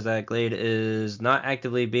says that Glade is not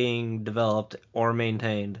actively being developed or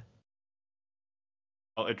maintained.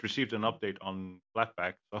 Well, it received an update on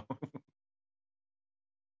Flatpak, so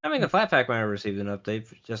I mean, the Flatpak might have received an update,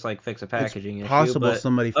 just like fix a It's packaging issue, possible but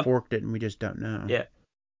somebody up, forked it and we just don't know. yeah,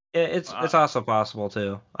 it's uh, also possible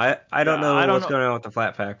too. I yeah, don't know I don't what's know. going on with the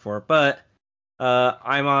Flatpak for, but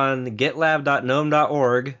I'm on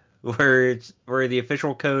GitLab.gnome.org where the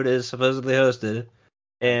official code is supposedly hosted, Okay.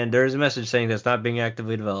 and there's a message saying that's not being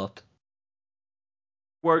actively developed.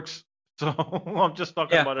 Works. So I'm just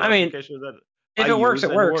talking Yeah, about an I mean, application that I if it works,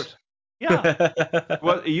 use it and it works. works. Yeah.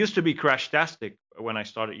 Well, it used to be Crashtastic when I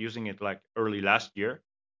started using it like early last year.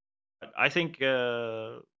 But I think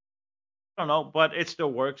I don't know, but it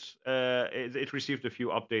still works. It received a few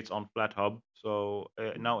updates on FlatHub, so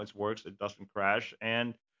now it works. It doesn't crash,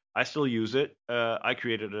 and I still use it. I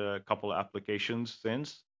created a couple of applications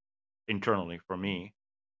since internally for me.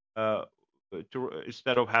 Uh,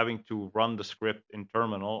 instead of having to run the script in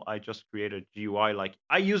terminal, I just create a GUI. Like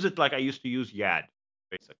I use it like I used to use YAD,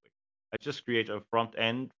 basically. I just create a front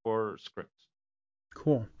end for scripts.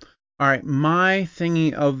 Cool. All right, my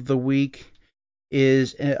thingy of the week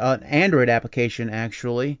is an Android application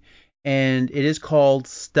actually, and it is called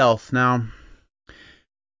Stealth. Now,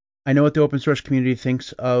 I know what the open source community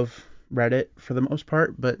thinks of Reddit for the most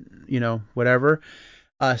part, but whatever.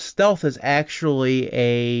 Stealth is actually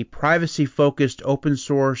a privacy focused open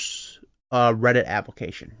source Reddit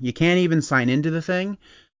application. You can't even sign into the thing,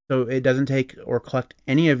 so it doesn't take or collect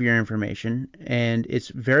any of your information, and it's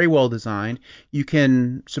very well designed. You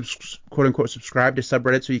can quote unquote subscribe to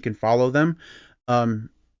subreddits so you can follow them, um,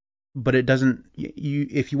 but it doesn't. You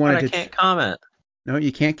if you But wanted I to can't comment. no,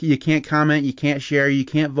 you can't. You can't comment. You can't share. You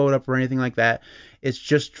can't vote up or anything like that. It's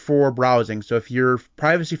just for browsing. So if you're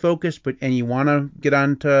privacy focused, and you want to get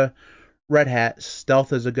onto Red Hat,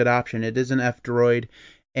 Stealth is a good option. It is an F-Droid,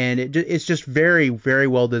 and it's just very very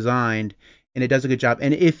well designed, and it does a good job.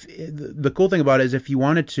 And if the cool thing about it is if you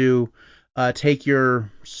wanted to take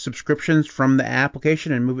your subscriptions from the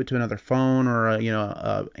application and move it to another phone or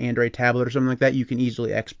a Android tablet or something like that, you can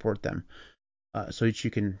easily export them so that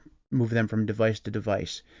you can move them from device to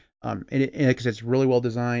device. And like I said, it's really well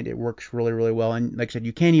designed. It works really, really well. And like I said,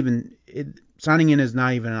 you can't even signing in is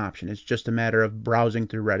not even an option. It's just a matter of browsing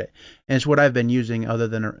through Reddit, and it's what I've been using rather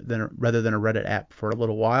than a Reddit app for a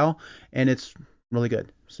little while, and it's really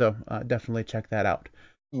good. So definitely check that out.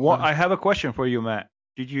 Well, I have a question for you, Matt.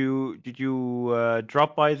 Did you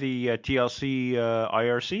drop by the TLC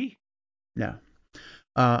IRC? No,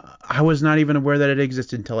 I was not even aware that it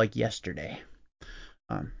existed until like yesterday.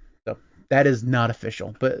 Um, so that is not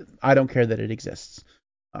official, but I don't care that it exists.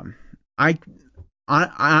 Um, I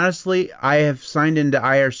honestly, I have signed into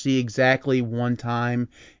IRC exactly one time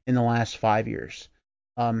in the last 5 years.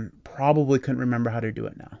 Probably couldn't remember how to do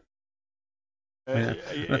it now. I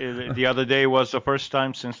mean, The other day was the first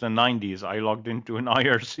time since the 90s I logged into an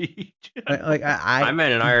IRC channel. like I I'm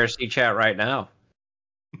in an IRC chat right now.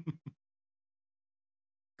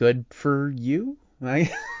 good for you.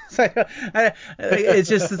 It's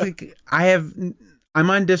just like I'm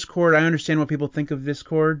on Discord. I understand what people think of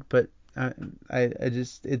Discord, but I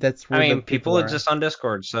just that's I where the mean, people people are at. exist on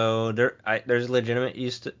Discord, so there's legitimate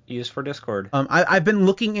use for Discord. I've been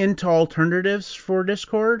looking into alternatives for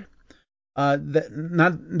Discord. That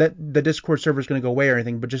not that the Discord server is going to go away or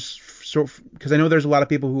anything, but just so because I know there's a lot of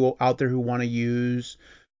people who out there who want to use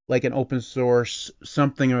like an open source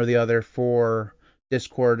something or the other for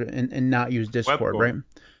Discord and not use Discord, right?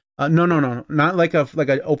 Webcore. No, not like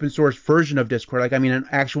an open source version of Discord. Like I mean an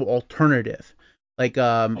actual alternative, like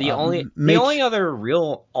The only Mate. other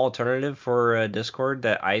real alternative for Discord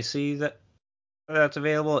that I see that that's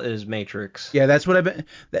available is Matrix. Yeah, that's what I've been.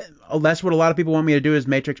 That's what a lot of people want me to do is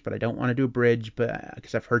Matrix, but I don't want to do a bridge, but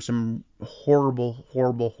because I've heard some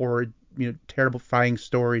horrid, terrifying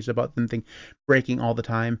stories about them breaking all the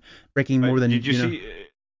time, breaking more than Did you see?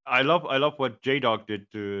 I love what JDog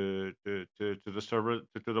did to the server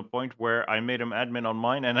to the point where I made him admin on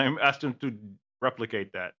mine and I asked him to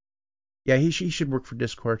replicate that. Yeah, he should work for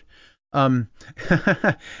Discord. Um,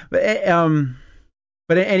 but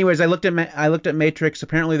but anyways, I looked at Matrix.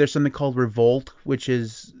 Apparently, there's something called Revolt, which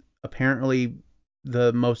is apparently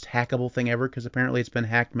the most hackable thing ever because apparently it's been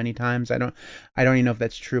hacked many times. I don't even know if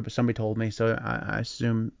that's true, but somebody told me, so I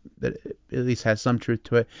assume that it at least has some truth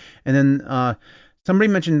to it. And then somebody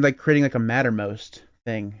mentioned like creating like a Mattermost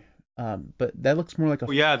thing, but that looks more like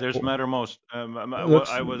Oh yeah, there's Mattermost. it What looks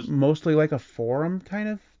I was mostly like a forum kind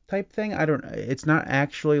of type thing. I don't. It's not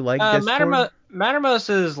actually like Discord. Mattermost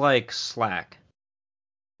is like Slack.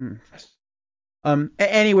 Hmm.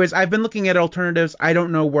 Anyways, I've been looking at alternatives. I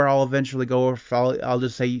don't know where I'll eventually go. Or if I'll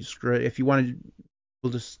just say screw it. If you want to,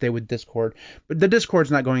 we'll just stay with Discord. But the Discord's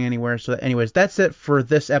not going anywhere. So, anyways, that's it for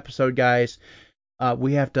this episode, guys.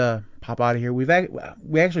 We have to pop out of here. We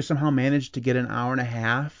actually somehow managed to get an hour and a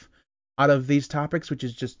half out of these topics, which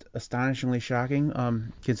is just astonishingly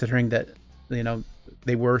shocking, considering that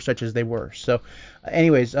they were such as they were. So,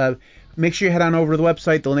 anyways, make sure you head on over to the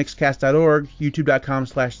website, thelinuxcast.org,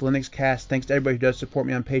 youtube.com/linuxcast. Thanks to everybody who does support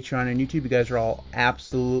me on Patreon and YouTube. You guys are all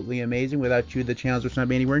absolutely amazing. Without you, the channels would not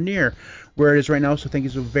be anywhere near where it is right now. So thank you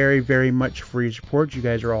so very, very much for your support. You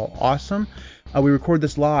guys are all awesome. We record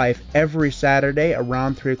this live every Saturday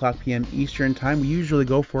around 3 o'clock p.m. Eastern Time. We usually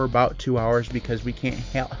go for about 2 hours because we can't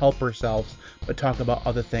help ourselves but talk about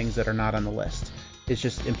other things that are not on the list. It's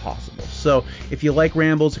just impossible. So if you like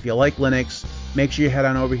rambles, if you like Linux, make sure you head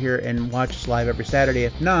on over here and watch us live every Saturday.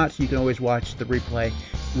 If not, you can always watch the replay,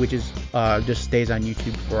 which is just stays on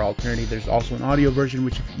YouTube for alternative. There's also an audio version,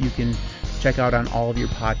 which you can check out on all of your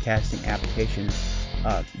podcasting applications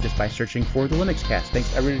just by searching for the Linux Cast.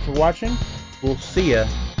 Thanks everybody for watching. We'll see you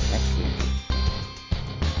next week.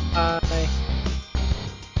 Bye.